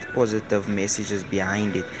sound with positive messages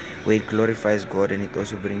behind it, where it glorifies God, and it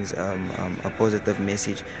also brings a positive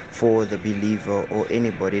message for the believer or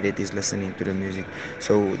anybody that is listening to the music.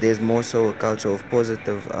 So there's more so a culture of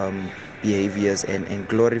positive behaviors and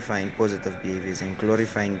glorifying positive behaviors and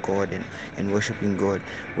glorifying God and worshiping God,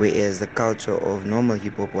 whereas the culture of normal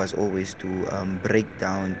hip hop was always to break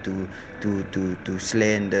down, to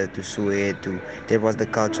slander, to swear, that was the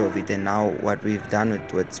culture of it. And now what we've done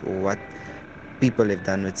what people have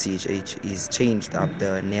done with CHH is changed up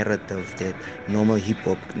the narrative that normal hip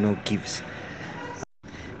hop gives.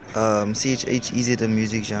 CHH, is it a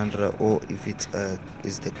music genre or if it's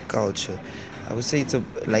is the culture? I would say it's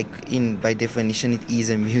by definition it is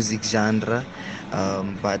a music genre,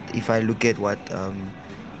 but if I look at what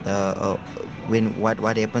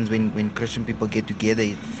happens when Christian people get together,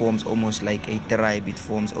 it forms almost like a tribe, it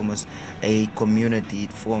forms almost a community,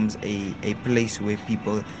 it forms a place where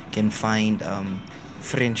people can find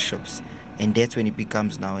friendships. And that's when it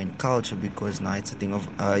becomes now in culture, because now it's a thing of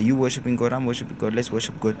you worshiping God, I'm worshiping God, let's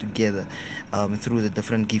worship God together through the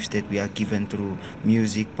different gifts that we are given through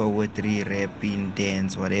music, poetry, rapping,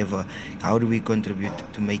 dance, whatever. How do we contribute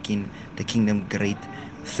to making the kingdom great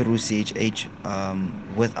through CHH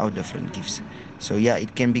with our different gifts? So yeah,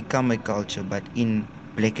 it can become a culture, but in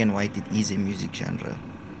black and white, it is a music genre.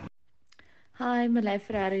 Hi, Malay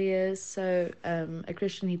Ferrari here. So a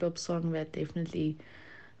Christian hip hop song that definitely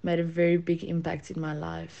made a very big impact in my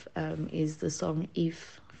life is the song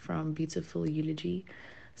If from Beautiful Eulogy.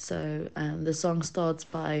 So the song starts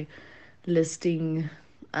by listing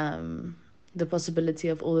the possibility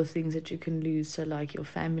of all the things that you can lose. So like your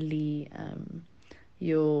family,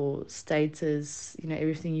 your status,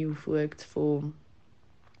 everything you've worked for.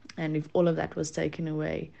 And if all of that was taken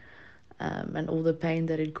away, and all the pain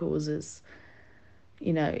that it causes,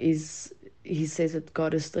 he says that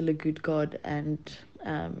God is still a good God. And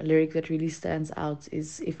a lyric that really stands out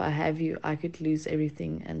is, if I have you, I could lose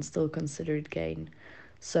everything and still consider it gain.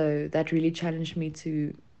 So that really challenged me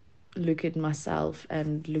to look at myself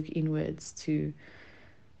and look inwards to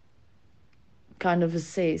kind of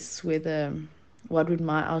assess what would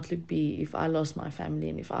my outlook be if I lost my family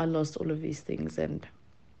and if I lost all of these things, and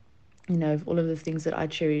if all of the things that I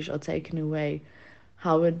cherish are taken away,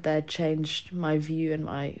 how would that change my view and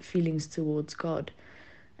my feelings towards God?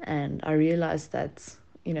 And I realized that,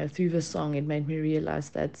 through the song, it made me realize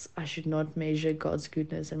that I should not measure God's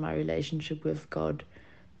goodness and my relationship with God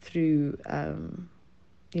through,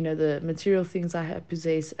 the material things I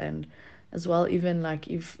possess, and as well, even like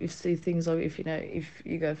if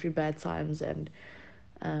you go through bad times and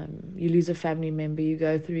you lose a family member, you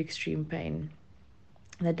go through extreme pain,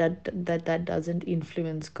 that doesn't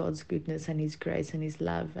influence God's goodness and His grace and His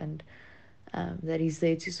love, and that He's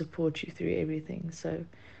there to support you through everything. So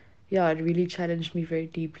yeah, it really challenged me very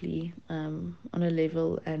deeply on a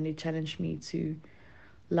level, and it challenged me to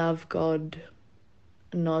love God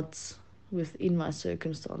not within my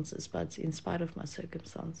circumstances, but in spite of my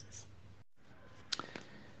circumstances.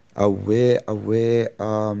 Aware,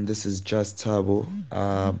 this is Just Tabo.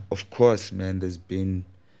 Of course, man, there's been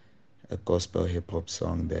a gospel hip-hop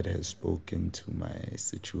song that has spoken to my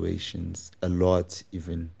situations a lot,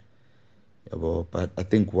 even. But I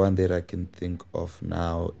think one that I can think of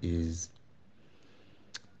now is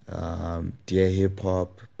Dear Hip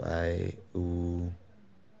Hop by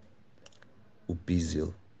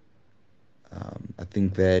Ubizil. I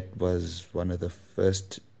think that was one of the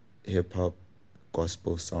first hip hop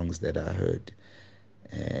gospel songs that I heard,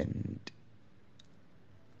 and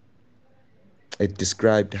it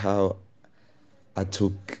described how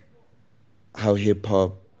how hip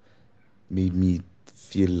hop made me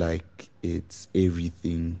feel like it's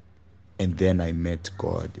everything, and then I met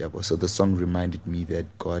God. Yeah, so the song reminded me that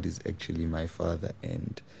God is actually my father,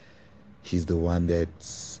 and he's the one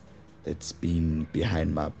that's been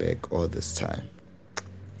behind my back all this time.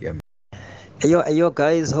 Yeah. Yo,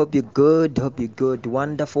 guys, hope you're good.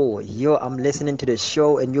 Wonderful. Yo, I'm listening to the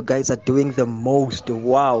show and you guys are doing the most.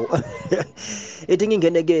 Wow. Eating in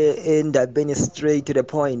that being straight to the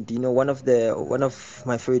point. You know, one of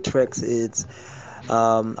my favorite tracks is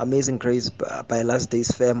Amazing Grace by Last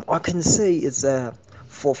Days Fam. I can say it's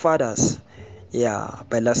For Fathers. Yeah,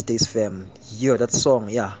 by Last Days Fam. Yo, that song,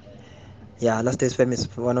 yeah. Yeah, Last Days Fam is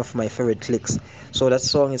one of my favorite clicks. So that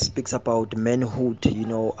song speaks about manhood, you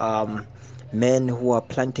know, men who are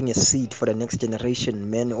planting a seed for the next generation,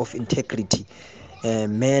 men of integrity,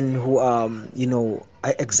 men who are, you know,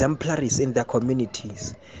 are exemplaries in their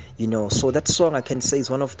communities, you know. So that song, I can say, is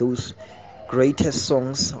one of those greatest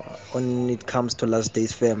songs when it comes to Last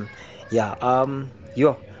Days Fam. Yeah,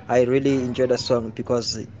 I really enjoy that song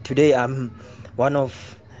because today I'm one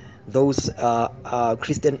of those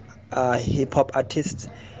Christian hip hop artists,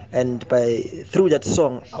 and through that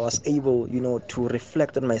song I was able, you know, to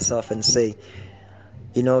reflect on myself and say,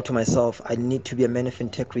 you know, to myself, I need to be a man of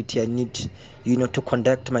integrity. I need, you know, to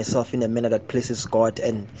conduct myself in a manner that pleases God,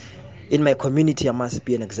 and in my community I must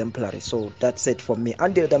be an exemplary. So that's it for me.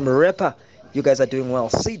 Until I'm a rapper, you guys are doing well.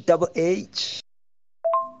 CHH.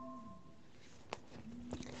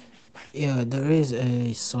 Yeah, there is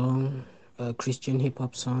a song, a Christian hip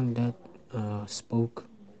hop song that spoke,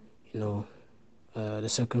 you know, the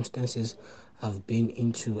circumstances I've been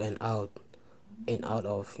into and out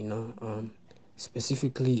of, you know,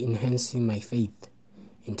 specifically enhancing my faith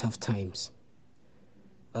in tough times.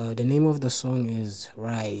 The name of the song is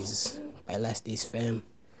Rise by Last Days Fam,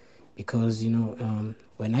 because, you know,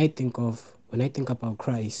 when I think about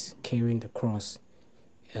Christ carrying the cross,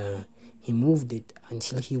 he moved it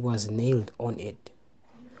until he was nailed on it,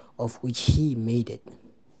 of which he made it.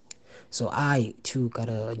 So I too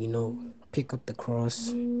gotta, you know, pick up the cross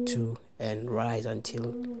too and rise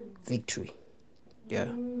until victory. Yeah.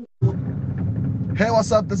 Hey,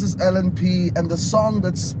 what's up? This is LNP, and the song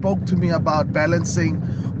that spoke to me about balancing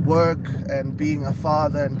work and being a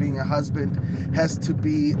father and being a husband has to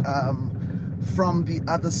be From the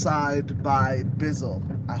Other Side by Bizzle.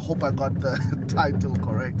 I hope I got the title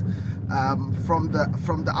correct. From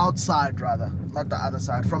the outside, rather, not the other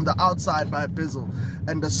side. From the Outside by Bizzle,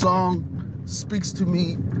 and the song speaks to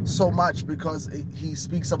me so much because he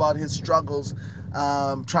speaks about his struggles,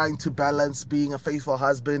 trying to balance being a faithful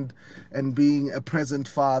husband and being a present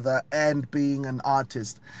father and being an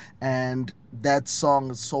artist. And that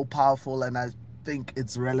song is so powerful, and I think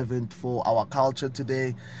it's relevant for our culture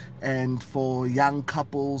today and for young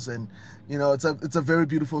couples. And you know, it's a very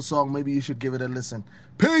beautiful song. Maybe you should give it a listen.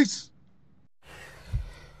 Peace.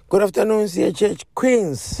 Good afternoon, CHH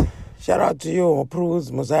Queens. Shout out to you,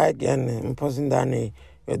 Pruz, Mosaic, and Mposindani.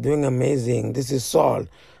 You're doing amazing. This is Saul.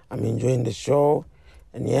 I'm enjoying the show.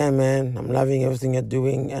 And yeah, man, I'm loving everything you're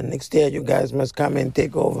doing. And next year, you guys must come and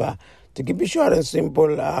take over. To keep it short and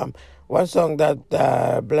simple, one song that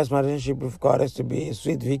blessed my relationship with God has to be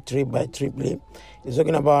Sweet Victory by Triple. He's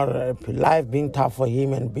talking about life being tough for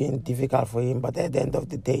him and being difficult for him. But at the end of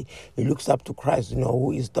the day, he looks up to Christ, you know,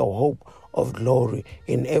 who is the hope of glory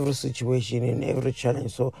in every situation, in every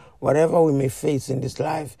challenge. So whatever we may face in this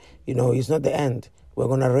life, you know, it's not the end. We're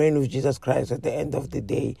going to reign with Jesus Christ at the end of the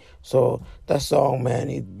day. So that song, man,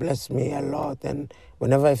 it blessed me a lot. And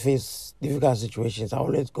whenever I face difficult situations, I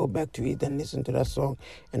always go back to it and listen to that song.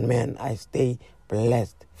 And, man, I stay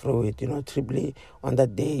blessed through it. You know, Triple, on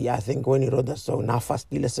that day, I think when he wrote that song, now fast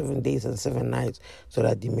still 7 days and 7 nights, so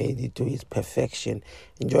that he made it to his perfection.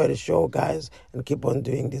 Enjoy the show, guys, and keep on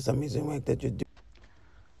doing this amazing work that you do.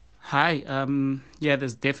 Hi. Yeah,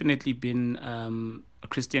 there's definitely been a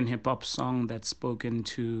Christian hip-hop song that's spoken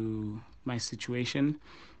to my situation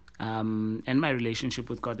and my relationship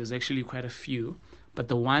with God. There's actually quite a few, but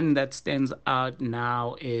the one that stands out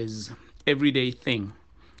now is Everyday Thing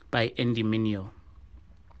by Andy Mineo.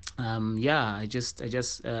 Yeah, I just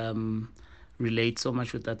relate so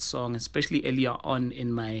much with that song, especially earlier on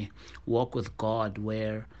in my walk with God,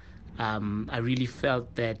 where I really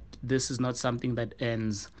felt that this is not something that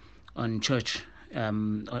ends on church,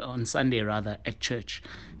 on Sunday rather, at church.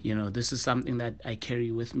 This is something that I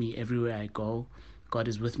carry with me everywhere I go. God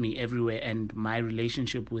is with me everywhere, and my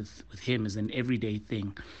relationship with him is an everyday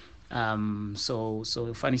thing. So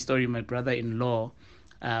funny story, my brother-in-law,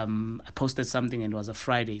 I posted something and it was a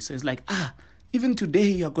Friday. So it's like, even today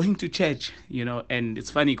you're going to church, and it's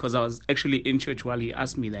funny because I was actually in church while he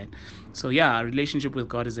asked me that. So yeah, our relationship with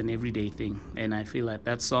God is an everyday thing. And I feel like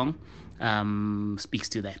that song speaks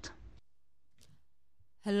to that.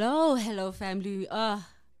 Hello, family.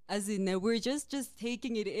 As in, we're just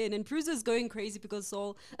taking it in, and Pruz is going crazy because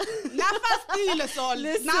Saul. Nafastile, Saul.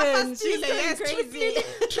 Listen, Nafastile, yes, crazy.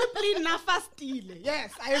 triply nafastile.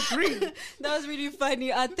 Yes, I agree. That was really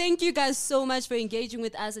funny. Thank you guys so much for engaging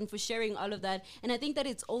with us and for sharing all of that. And I think that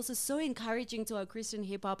it's also so encouraging to our Christian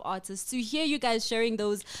hip hop artists to hear you guys sharing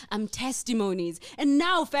those testimonies. And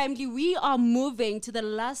now, family, we are moving to the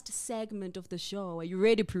last segment of the show. Are you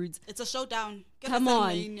ready, Pruz? It's a showdown. Come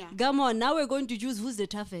on. Now we're going to choose who's the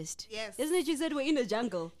toughest. Yes. Isn't it you said we're in the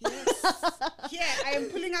jungle? Yes. Here, I am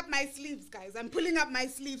pulling up my sleeves, guys. I'm pulling up my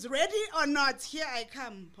sleeves. Ready or not, here I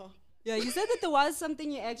come. Yeah, you said that there was something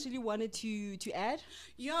you actually wanted to add?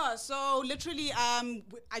 Yeah, so literally,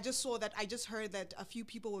 I just heard that a few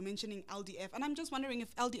people were mentioning LDF, and I'm just wondering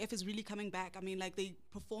if LDF is really coming back. I mean, like, they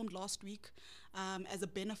performed last week as a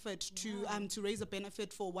benefit to raise a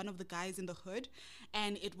benefit for one of the guys in the hood,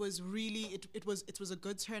 and it was really it was a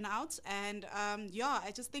good turnout, and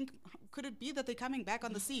I just think, could it be that they're coming back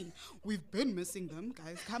on the scene? We've been missing them,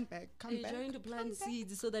 guys. Come back. You're trying to plant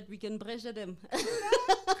seeds so that we can pressure them.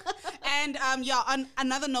 And on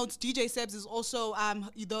another note, DJ Sebs is also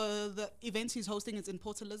the event he's hosting is in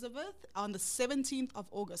Port Elizabeth on the 17th of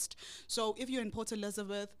August. So if you're in Port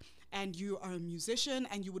Elizabeth and you are a musician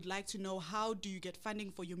and you would like to know how do you get funding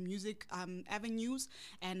for your music avenues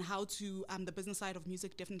and how to the business side of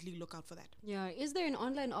music, definitely look out for that. Yeah, is there an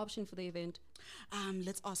online option for the event?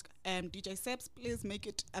 Let's ask DJ Sebs, please make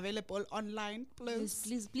it available online,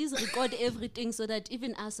 please. Please record everything so that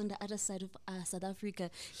even us on the other side of South Africa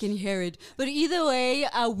can hear it. But either way,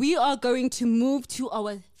 we are going to move to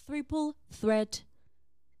our triple threat.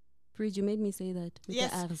 Bridge, you made me say that with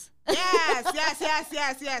yes. the R's.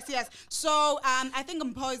 Yes. So I think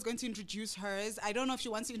Mpho is going to introduce hers. I don't know if she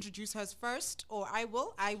wants to introduce hers first or I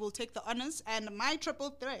will. I will take the honors. And my triple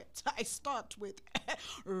threat, I start with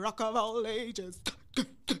Rock of All Ages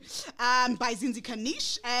by Zinzi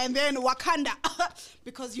Kanish, and then Wakanda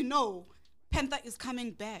because Panther is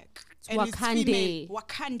coming back. And Wakande.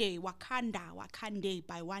 Wakande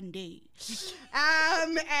by One Day.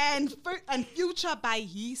 And Future by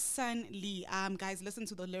Yi-Sun Lee. Guys, listen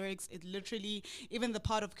to the lyrics. It literally, even the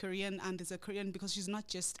part of Korean, there's a Korean because she's not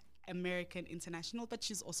just American international, but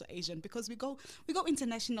she's also Asian because we go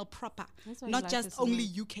international proper, not just only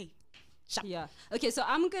UK. Yeah. Okay, so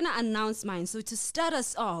I'm going to announce mine. So to start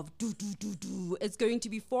us off, it's going to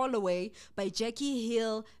be Fall Away by Jackie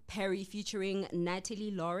Hill Perry featuring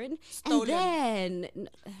Natalie Lauren. Stolen. And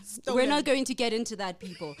then we're not going to get into that,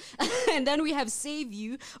 people. And then we have Save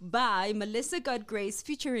You by Melissa God Grace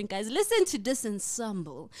featuring, guys, listen to this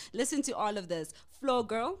ensemble. Listen to all of this. Floor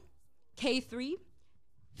Girl, K3,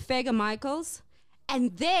 Fega Michaels,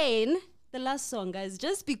 and then the last song, guys,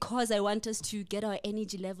 just because I want us to get our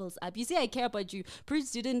energy levels up. You see, I care about you.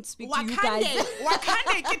 Prince didn't speak to you guys.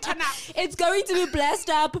 Wakande, it's going to be blessed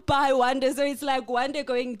up by Wonder. So it's like Wonder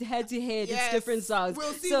going head to head. Yes. It's different songs.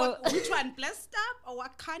 We'll see which one, blessed up or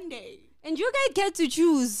Wakande. And you guys get to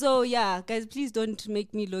choose. So yeah, guys, please don't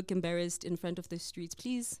make me look embarrassed in front of the streets.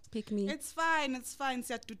 Please pick me. It's fine.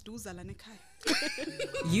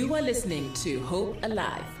 You are listening to Hope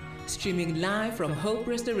Alive, streaming live from Hope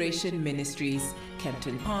Restoration Ministries,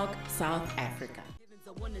 Kempton Park, South Africa.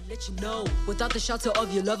 I wanna let you know, without the shelter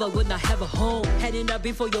of your love, I would not have a home. Had it not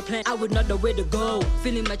been for your plan, I would not know where to go.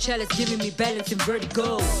 Feeling my chalice, giving me balance and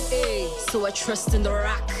vertigo. Hey, so I trust in the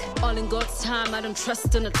rock. All in God's time, I don't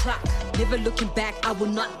trust in the clock. Never looking back, I will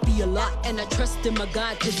not be a lot. And I trust in my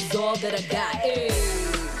God, cause it's all that I got. Hey,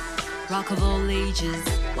 rock of all ages,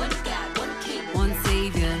 one God, one King, one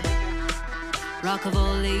Savior. Rock of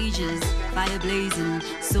all ages, fire blazing,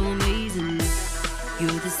 so amazing.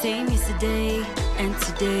 You're the same yesterday and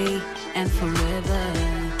today and forever.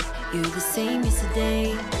 You're the same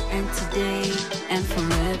yesterday and today and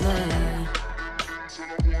forever.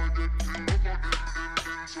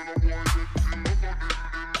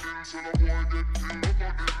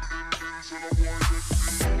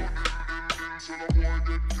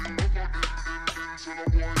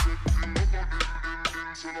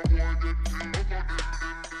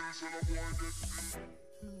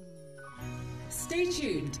 Stay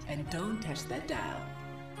tuned and don't touch that dial.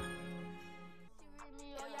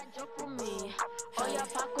 Oh Oya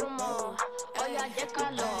pa' como, oya de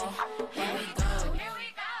calor. Here we go.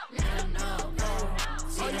 Let them know.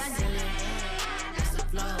 See the ceiling, that's the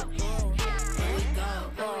flow. Here we go.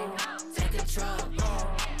 Take control.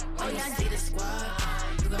 Oh, yeah, see the squad.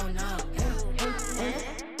 You gon' know.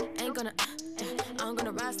 Ain't gonna, I'm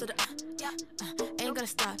gonna rise to the, ain't gonna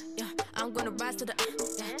stop, yeah. I'm gonna rise to the,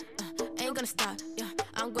 ain't gonna stop, yeah.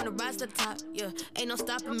 I'm gonna rise to the top, yeah. Ain't no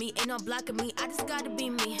stopping me, ain't no blocking me. I just gotta be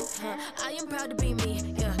me. I am proud to be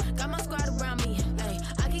me, yeah. Got my squad around me, hey.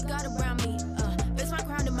 I keep God around me, fix my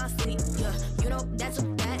crown in my sleep, yeah. You know that's a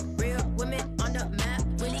fact. Real women on the map,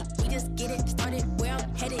 really. We just get it started. Where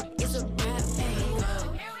I'm headed, it's a rap. Hey,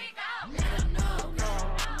 go. Here we go. Let them know.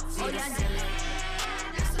 See the ceiling,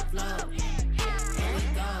 that's the flow. Here we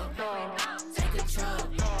go. Take control.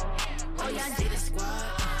 Oh, yeah, see the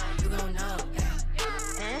squad. You gon' know.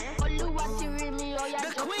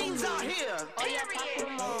 The queens are here.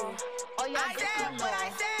 I said what I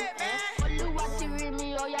said, man.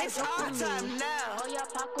 It's our time now.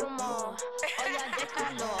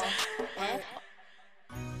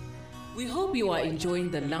 We hope you are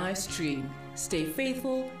enjoying the live stream. Stay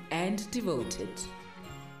faithful and devoted.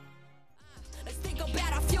 Let's think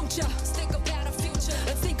about our future. Let's think about our future.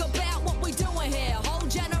 Let's think about what we doing here. Whole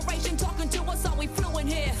generation talking to us, are we fluent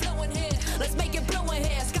here? Fluent here. Let's make it blue in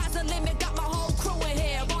here. Sky's the limit, got my whole crew in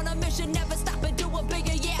here. On a mission, never stop and do it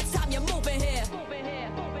bigger. Yeah, it's time you're moving here.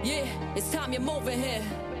 Yeah, it's time you're moving here.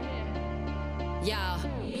 Yeah,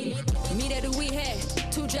 me that we here.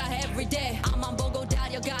 Tuja every day. I'm on Bogo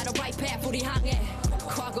Dal, you got a right path for the hangé.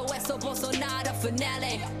 Kwago eso boso nada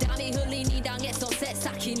finale. Dami hulini dangeso set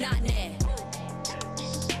sakinane.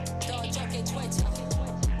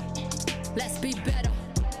 Let's be better.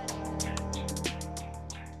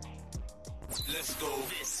 Let's go.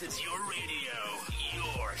 This is your radio,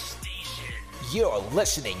 your station. You're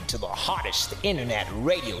listening to the hottest internet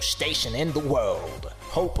radio station in the world,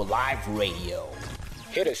 Hope Alive Radio.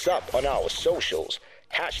 Hit us up on our socials,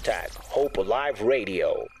 #Hope Alive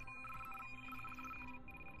Radio.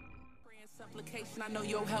 Supplication, I know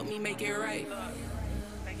you'll help me make it right.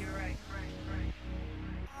 Make it right.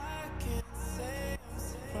 I can't say I'm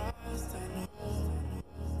surprised, I know.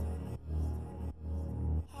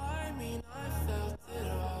 I mean, I felt it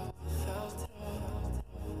all,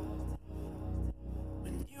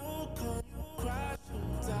 When you come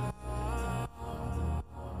crashing down,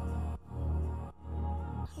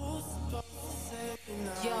 who's supposed to save you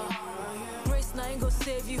now? Yeah, grace now ain't gon'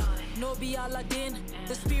 save you. No be Aladdin.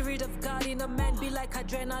 The spirit of God in a man be like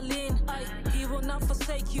adrenaline. He will not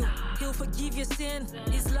forsake you. He'll forgive your sin.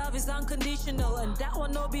 His love is unconditional, and that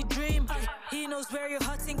one no be dream. He knows where you're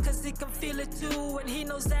hurting, cause he can feel it too. And he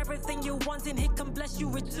knows everything you want, and he can bless you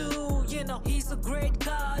with too. You know, he's a great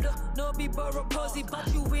God. No be Boropos, he bought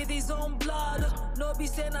you with his own blood. No be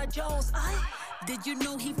Senna Jones. Did you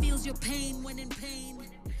know he feels your pain when in pain?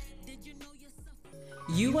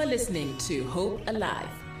 You are listening to Hope Alive,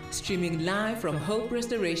 streaming live from Hope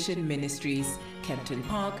Restoration Ministries, Kempton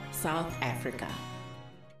Park, South Africa.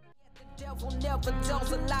 Devil never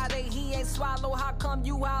tells a lie that he ain't swallow. How come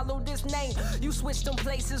you hollow this name? You switched them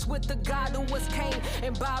places with the God who was Cain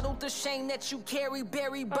and bottled the shame that you carry.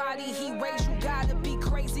 Buried body he raised. You gotta be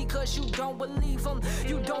crazy cause you don't believe him.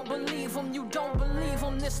 You don't believe him. You don't believe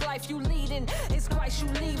him. This life you leading is Christ you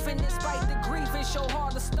leaving. Despite the grief, it's your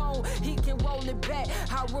heart of stone. He can roll it back.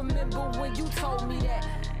 I remember when you told me that.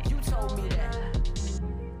 You told me that.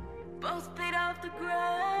 Both feet off the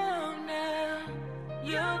ground now.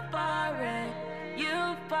 You're falling,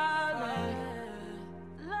 you're falling.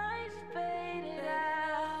 Lights faded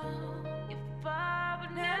out. You're far,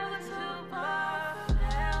 but never too far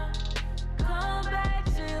now. Come back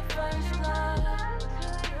to your first love.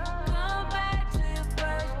 Come back to your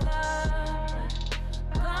first love.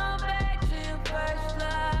 Come back to your first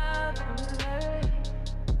love.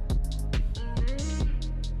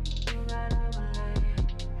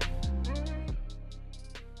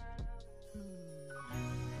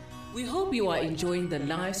 We hope you are enjoying the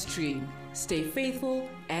live stream. Stay faithful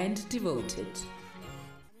and devoted.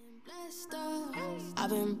 I've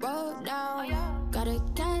been brought down, gotta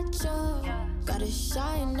catch up, gotta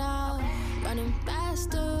shine now. Running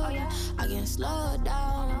faster, I can't slow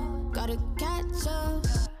down. Gotta catch up,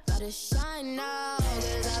 gotta shine now.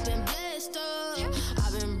 Cause I've been blessed up,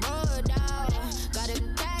 I've been brought down. Gotta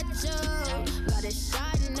catch up, gotta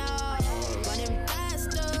shine now. Running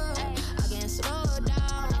faster, I can't slow down.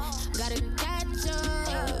 Gotta catch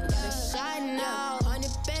up, gotta shine now. 100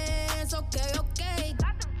 bands, okay, okay.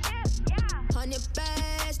 100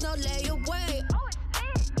 bands, no lay away.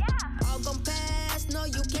 All gon' pass, no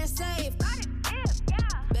you can't save.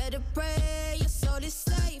 Better pray your soul is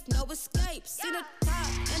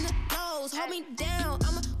me down,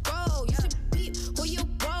 I'ma roll. You should peep who you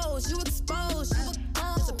rose, you exposed, you a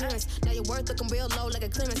disappearance. Now your worth looking real low like a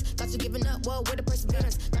clearance. Thought you giving up, whoa, with the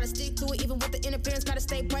perseverance. Gotta stick to it even with the interference. Gotta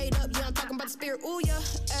stay prayed up, yeah, I'm talking about the spirit. Ooh, yeah,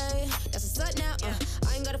 ayy, that's a slut now,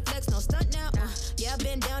 I ain't gotta flex, no stunt now, yeah, I've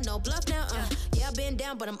been down, no bluff now, yeah, I've been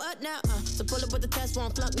down, but I'm up now, so pull up with the test,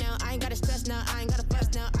 won't flunk now. I ain't gotta stress now, I ain't gotta fuss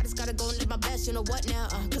now. I just gotta go and live my best, you know what now,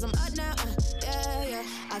 cause I'm up now, yeah, yeah.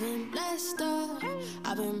 I've been blessed up,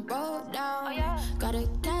 I've been brought down, gotta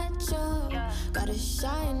catch up, gotta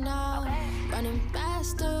shine now, running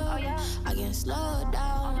faster, I can't slow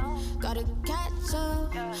down, gotta catch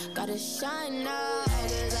up, gotta shine now,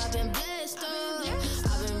 cause I've been blessed up,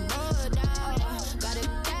 I've been brought down, gotta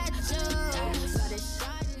catch up, gotta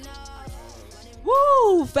shine now.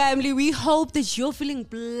 Woo, family, we hope that you're feeling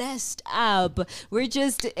blessed up. We're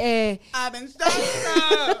just I've been stuck.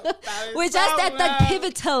 we're just at that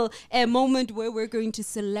pivotal moment where we're going to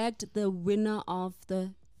select the winner of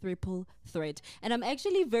the triple threat. And I'm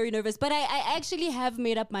actually very nervous, but I actually have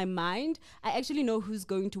made up my mind. I actually know who's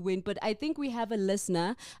going to win, but I think we have a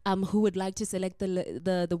listener who would like to select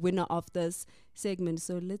the winner of this segment.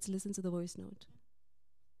 So let's listen to the voice note.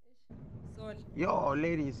 Yo,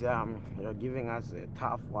 ladies, you're giving us a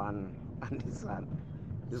tough one, and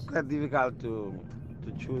it's quite difficult to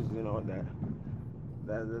choose, you know,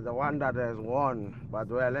 the one that has won. But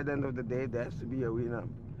well, at the end of the day, there has to be a winner.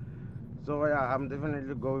 So yeah, I'm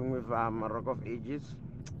definitely going with Rock of Ages,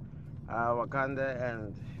 Wakanda,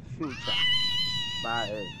 and Future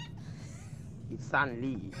by Isan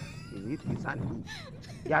Lee. Is it Isan Lee?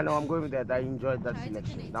 Yeah, no, I'm going with that. I enjoyed that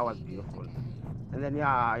selection. That was beautiful. And then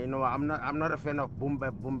yeah, you know, I'm not a fan of boom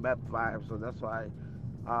bap vibe, so that's why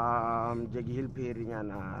Jackie Hill pairing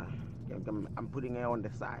and I'm putting her on the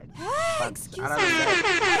side. Hey, excuse me, sir.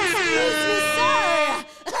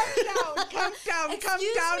 Calm down,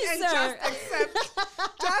 and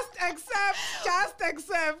just accept.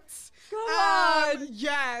 Come on.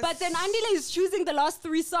 Yes. But then Andile is choosing the last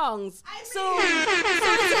three songs. So it's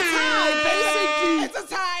a tie, basically. It's a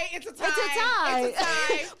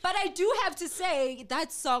tie. But I do have to say,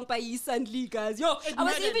 that song by Isan Lee, guys. Yo, I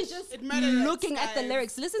was even just looking at the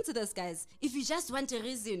lyrics. Listen to this, guys. If you just want a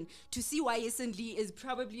reason to see why Isan Lee is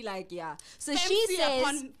probably like, yeah. So she says...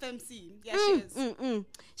 Yeah, she is.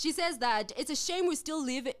 She says that it's a shame we still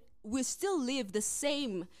live the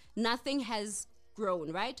same. Nothing has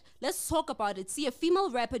grown, right? Let's talk about it. See a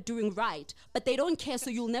female rapper doing right, but they don't care, so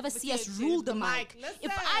you'll never see us rule the mic.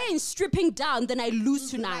 If I ain't stripping down, then I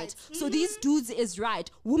lose tonight. So these dudes is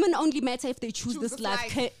right. Women only matter if they choose this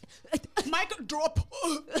life. Mic drop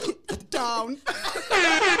down.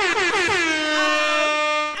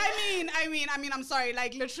 I mean, I'm sorry.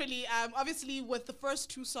 Like literally, obviously, with the first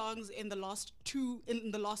two songs in the last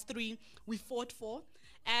three, we fought for.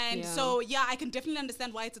 And so, yeah, I can definitely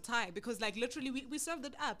understand why it's a tie, because, like, literally, we served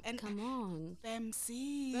it up. And come on, Femcs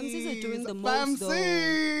are doing the most,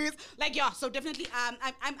 though. Like, yeah, so definitely,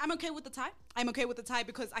 I'm okay with the tie. I'm okay with the tie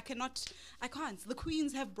because I can't. The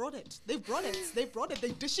queens have brought it. They've brought it. They're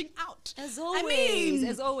dishing out. As always.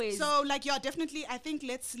 As always. So, like, yeah, definitely, I think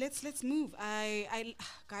let's move.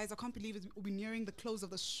 Guys, I can't believe it. We're nearing the close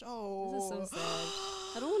of the show. This is so sad.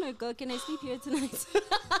 I don't want to go. Can I sleep here tonight?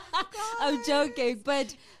 I'm joking,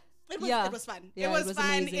 but it was fun. Yeah, it was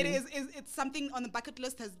fun. Amazing. It's something on the bucket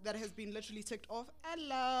list that has been literally ticked off.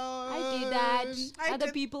 Hello. I did that.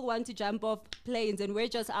 Other people want to jump off planes, and we're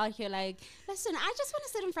just out here like, listen, I just want to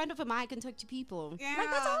sit in front of a mic and talk to people. Yeah.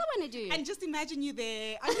 Like, that's all I want to do. And just imagine you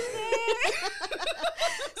there. Are you there?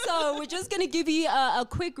 So we're just going to give you a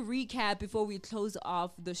quick recap before we close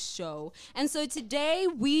off the show. And so today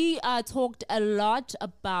we talked a lot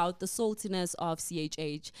about the saltiness of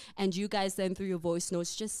CHH. And you guys then through your voice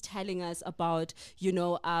notes just telling us about, you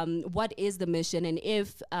know, what is the mission and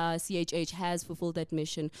if CHH has fulfilled that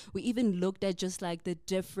mission. We even looked at just like the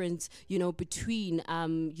difference, you know, between,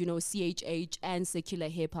 you know, CHH and secular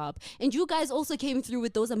hip hop. And you guys also came through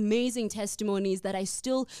with those amazing testimonies that I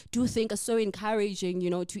still do think are so encouraging, you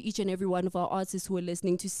know, to each and every one of our artists who are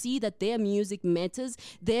listening, to see that their music matters,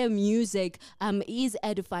 their music is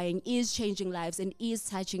edifying, is changing lives, and is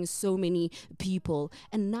touching so many people.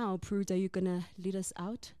 And now, Prude, are you gonna lead us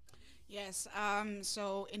out? Yes.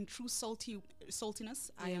 So in true saltiness,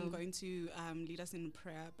 I am going to lead us in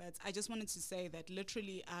prayer. But I just wanted to say that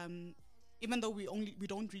literally, even though we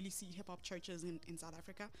don't really see hip hop churches in South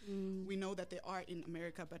Africa, we know that they are in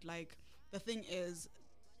America. But like the thing is,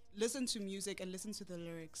 listen to music and listen to the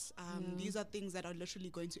lyrics. These are things that are literally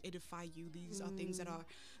going to edify you. These are things that are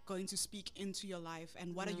going to speak into your life.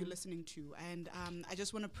 And what are you listening to? And I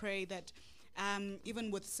just want to pray that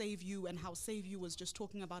even with Save You and how Save You was just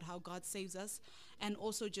talking about how God saves us, and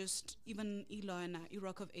also just even Elon,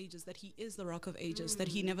 Rock of Ages, that he is the Rock of Ages, that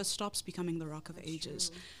he never stops becoming the Rock of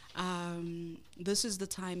Ages. This is the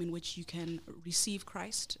time in which you can receive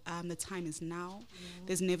Christ. The time is now.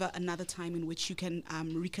 There's never another time in which you can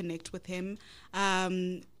reconnect with him.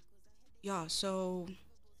 So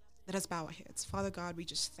let us bow our heads. Father God, we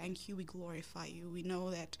just thank you. We glorify you. We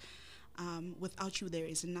know that without you there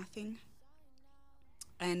is nothing.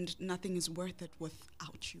 And nothing is worth it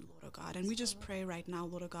without you, Lord God. And we just pray right now,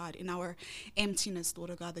 Lord God, in our emptiness,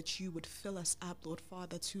 Lord God, that you would fill us up, Lord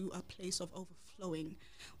Father, to a place of overflowing.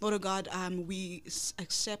 Lord God, we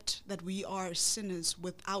accept that we are sinners.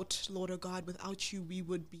 Without, Lord God, without you, we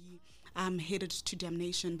would be headed to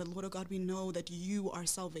damnation. But Lord God, we know that you are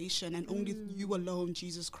salvation, and only you alone,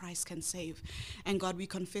 Jesus Christ, can save. And God, we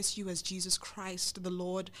confess you as Jesus Christ, the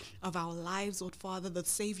Lord of our lives, Lord Father, the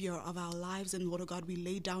Savior of our lives. And Lord God, we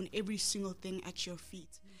lay down every single thing at your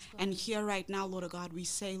feet. And here right now, Lord God, we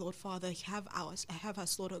say, Lord Father, have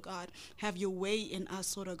us, Lord God. Have your way in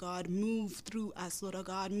us, Lord God. Move through us, Lord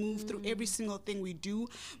God. Move through every single thing we do.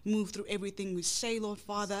 Move through everything we say, Lord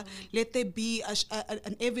Father. Let there be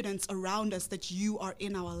an evidence around us that you are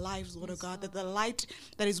in our lives, Lord God, that the light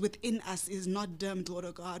that is within us is not dimmed,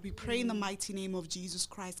 Lord God. We pray in the mighty name of Jesus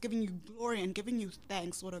Christ, giving you glory and giving you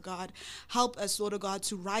thanks, Lord God. Help us, Lord God,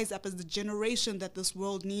 to rise up as the generation that this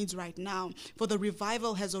world needs right now. For the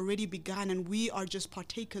revival has already begun, and we are just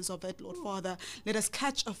partakers of it, Lord Father. Let us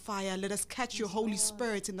catch a fire. Let us catch your Holy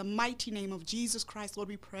Spirit in the mighty name of Jesus Christ, Lord,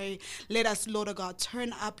 we pray. Let us, Lord God,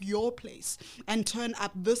 turn up your place and turn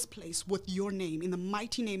up this place with your name in the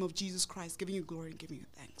mighty name of Jesus Christ, giving you glory and giving you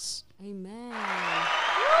thanks. Amen.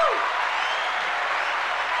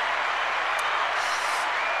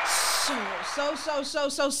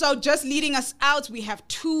 So just leading us out, we have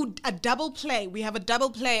a double play. We have a double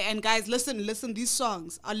play. And guys, listen, these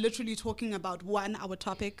songs are literally talking about, one, our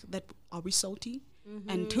topic, that are we salty?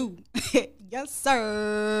 And two, yes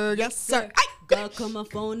sir. God, come my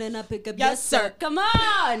phone and I pick up. Yes sir. Come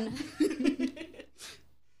on.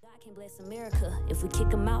 Bless America if we kick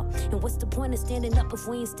them out. And what's the point of standing up if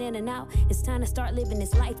we ain't standing out? It's time to start living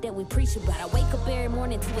this life that we preach about. I wake up every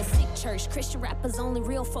morning to a sick church. Christian rappers' only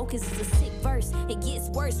real focus is a sick verse. It gets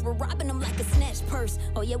worse, we're robbing them like a snatch purse.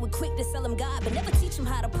 Oh yeah, we're quick to sell them God, but never teach them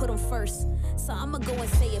how to put them first. So I'ma go and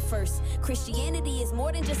say it first. Christianity is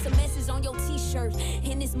more than just a message on your t-shirt.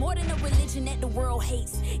 And it's more than a religion that the world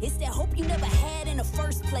hates. It's that hope you never had in the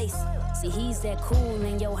first place. See, he's that cool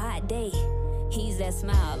in your hot day. He's that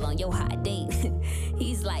smile on your hot date.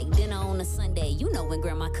 He's like dinner on a Sunday. You know when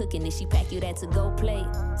grandma cooking and she pack you that to-go plate.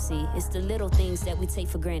 See, it's the little things that we take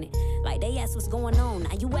for granted. Like they ask what's going on.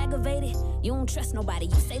 Now you aggravated? You don't trust nobody.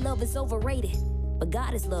 You say love is overrated. But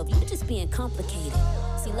God is love. You just being complicated.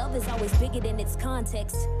 See, love is always bigger than its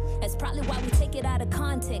context. That's probably why we take it out of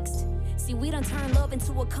context. See, we done turn love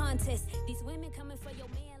into a contest. These women coming for your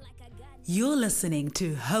man. You're listening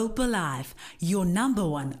to Hope Alive, your number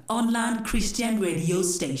one online Christian radio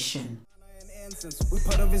station. We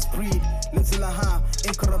part of his breed, little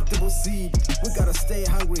incorruptible seed. We gotta stay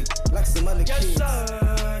hungry like some other kids.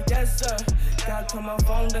 Yes sir, God call my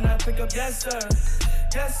phone, then I pick up. Yes sir,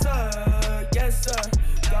 yes sir, yes sir.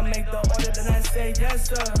 God make the order, then I say yes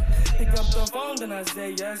sir. Pick up the phone, then I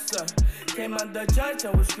say yes sir. Came out the church,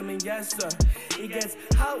 I was screaming yes sir. It gets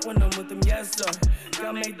hot when I'm with him, yes sir.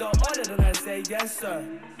 God make the order, then I say yes sir.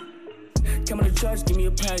 Come to church, give me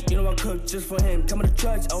a pack, you know I cook just for him. Come to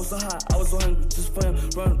church, I was so hot, I was so hungry just for him.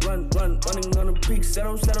 Running on the peak,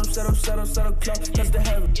 settle, clock, touch the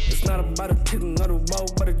heaven. It's not about a ticking on the wall,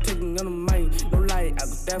 but a ticking on the mind. No light, I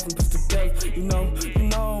go down from pitch to death. You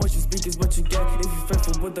know, what you speak is what you get. If you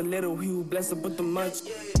faithful with the little, he will bless up with the much.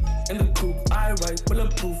 In the coupe, I write,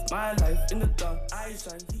 bulletproof, my life. In the dark, I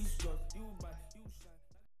shine, he's yours, you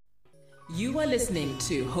shine. You are listening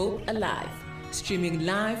to Hope Alive, streaming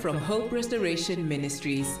live from Hope Restoration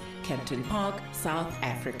Ministries, Kempton Park, South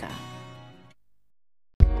Africa.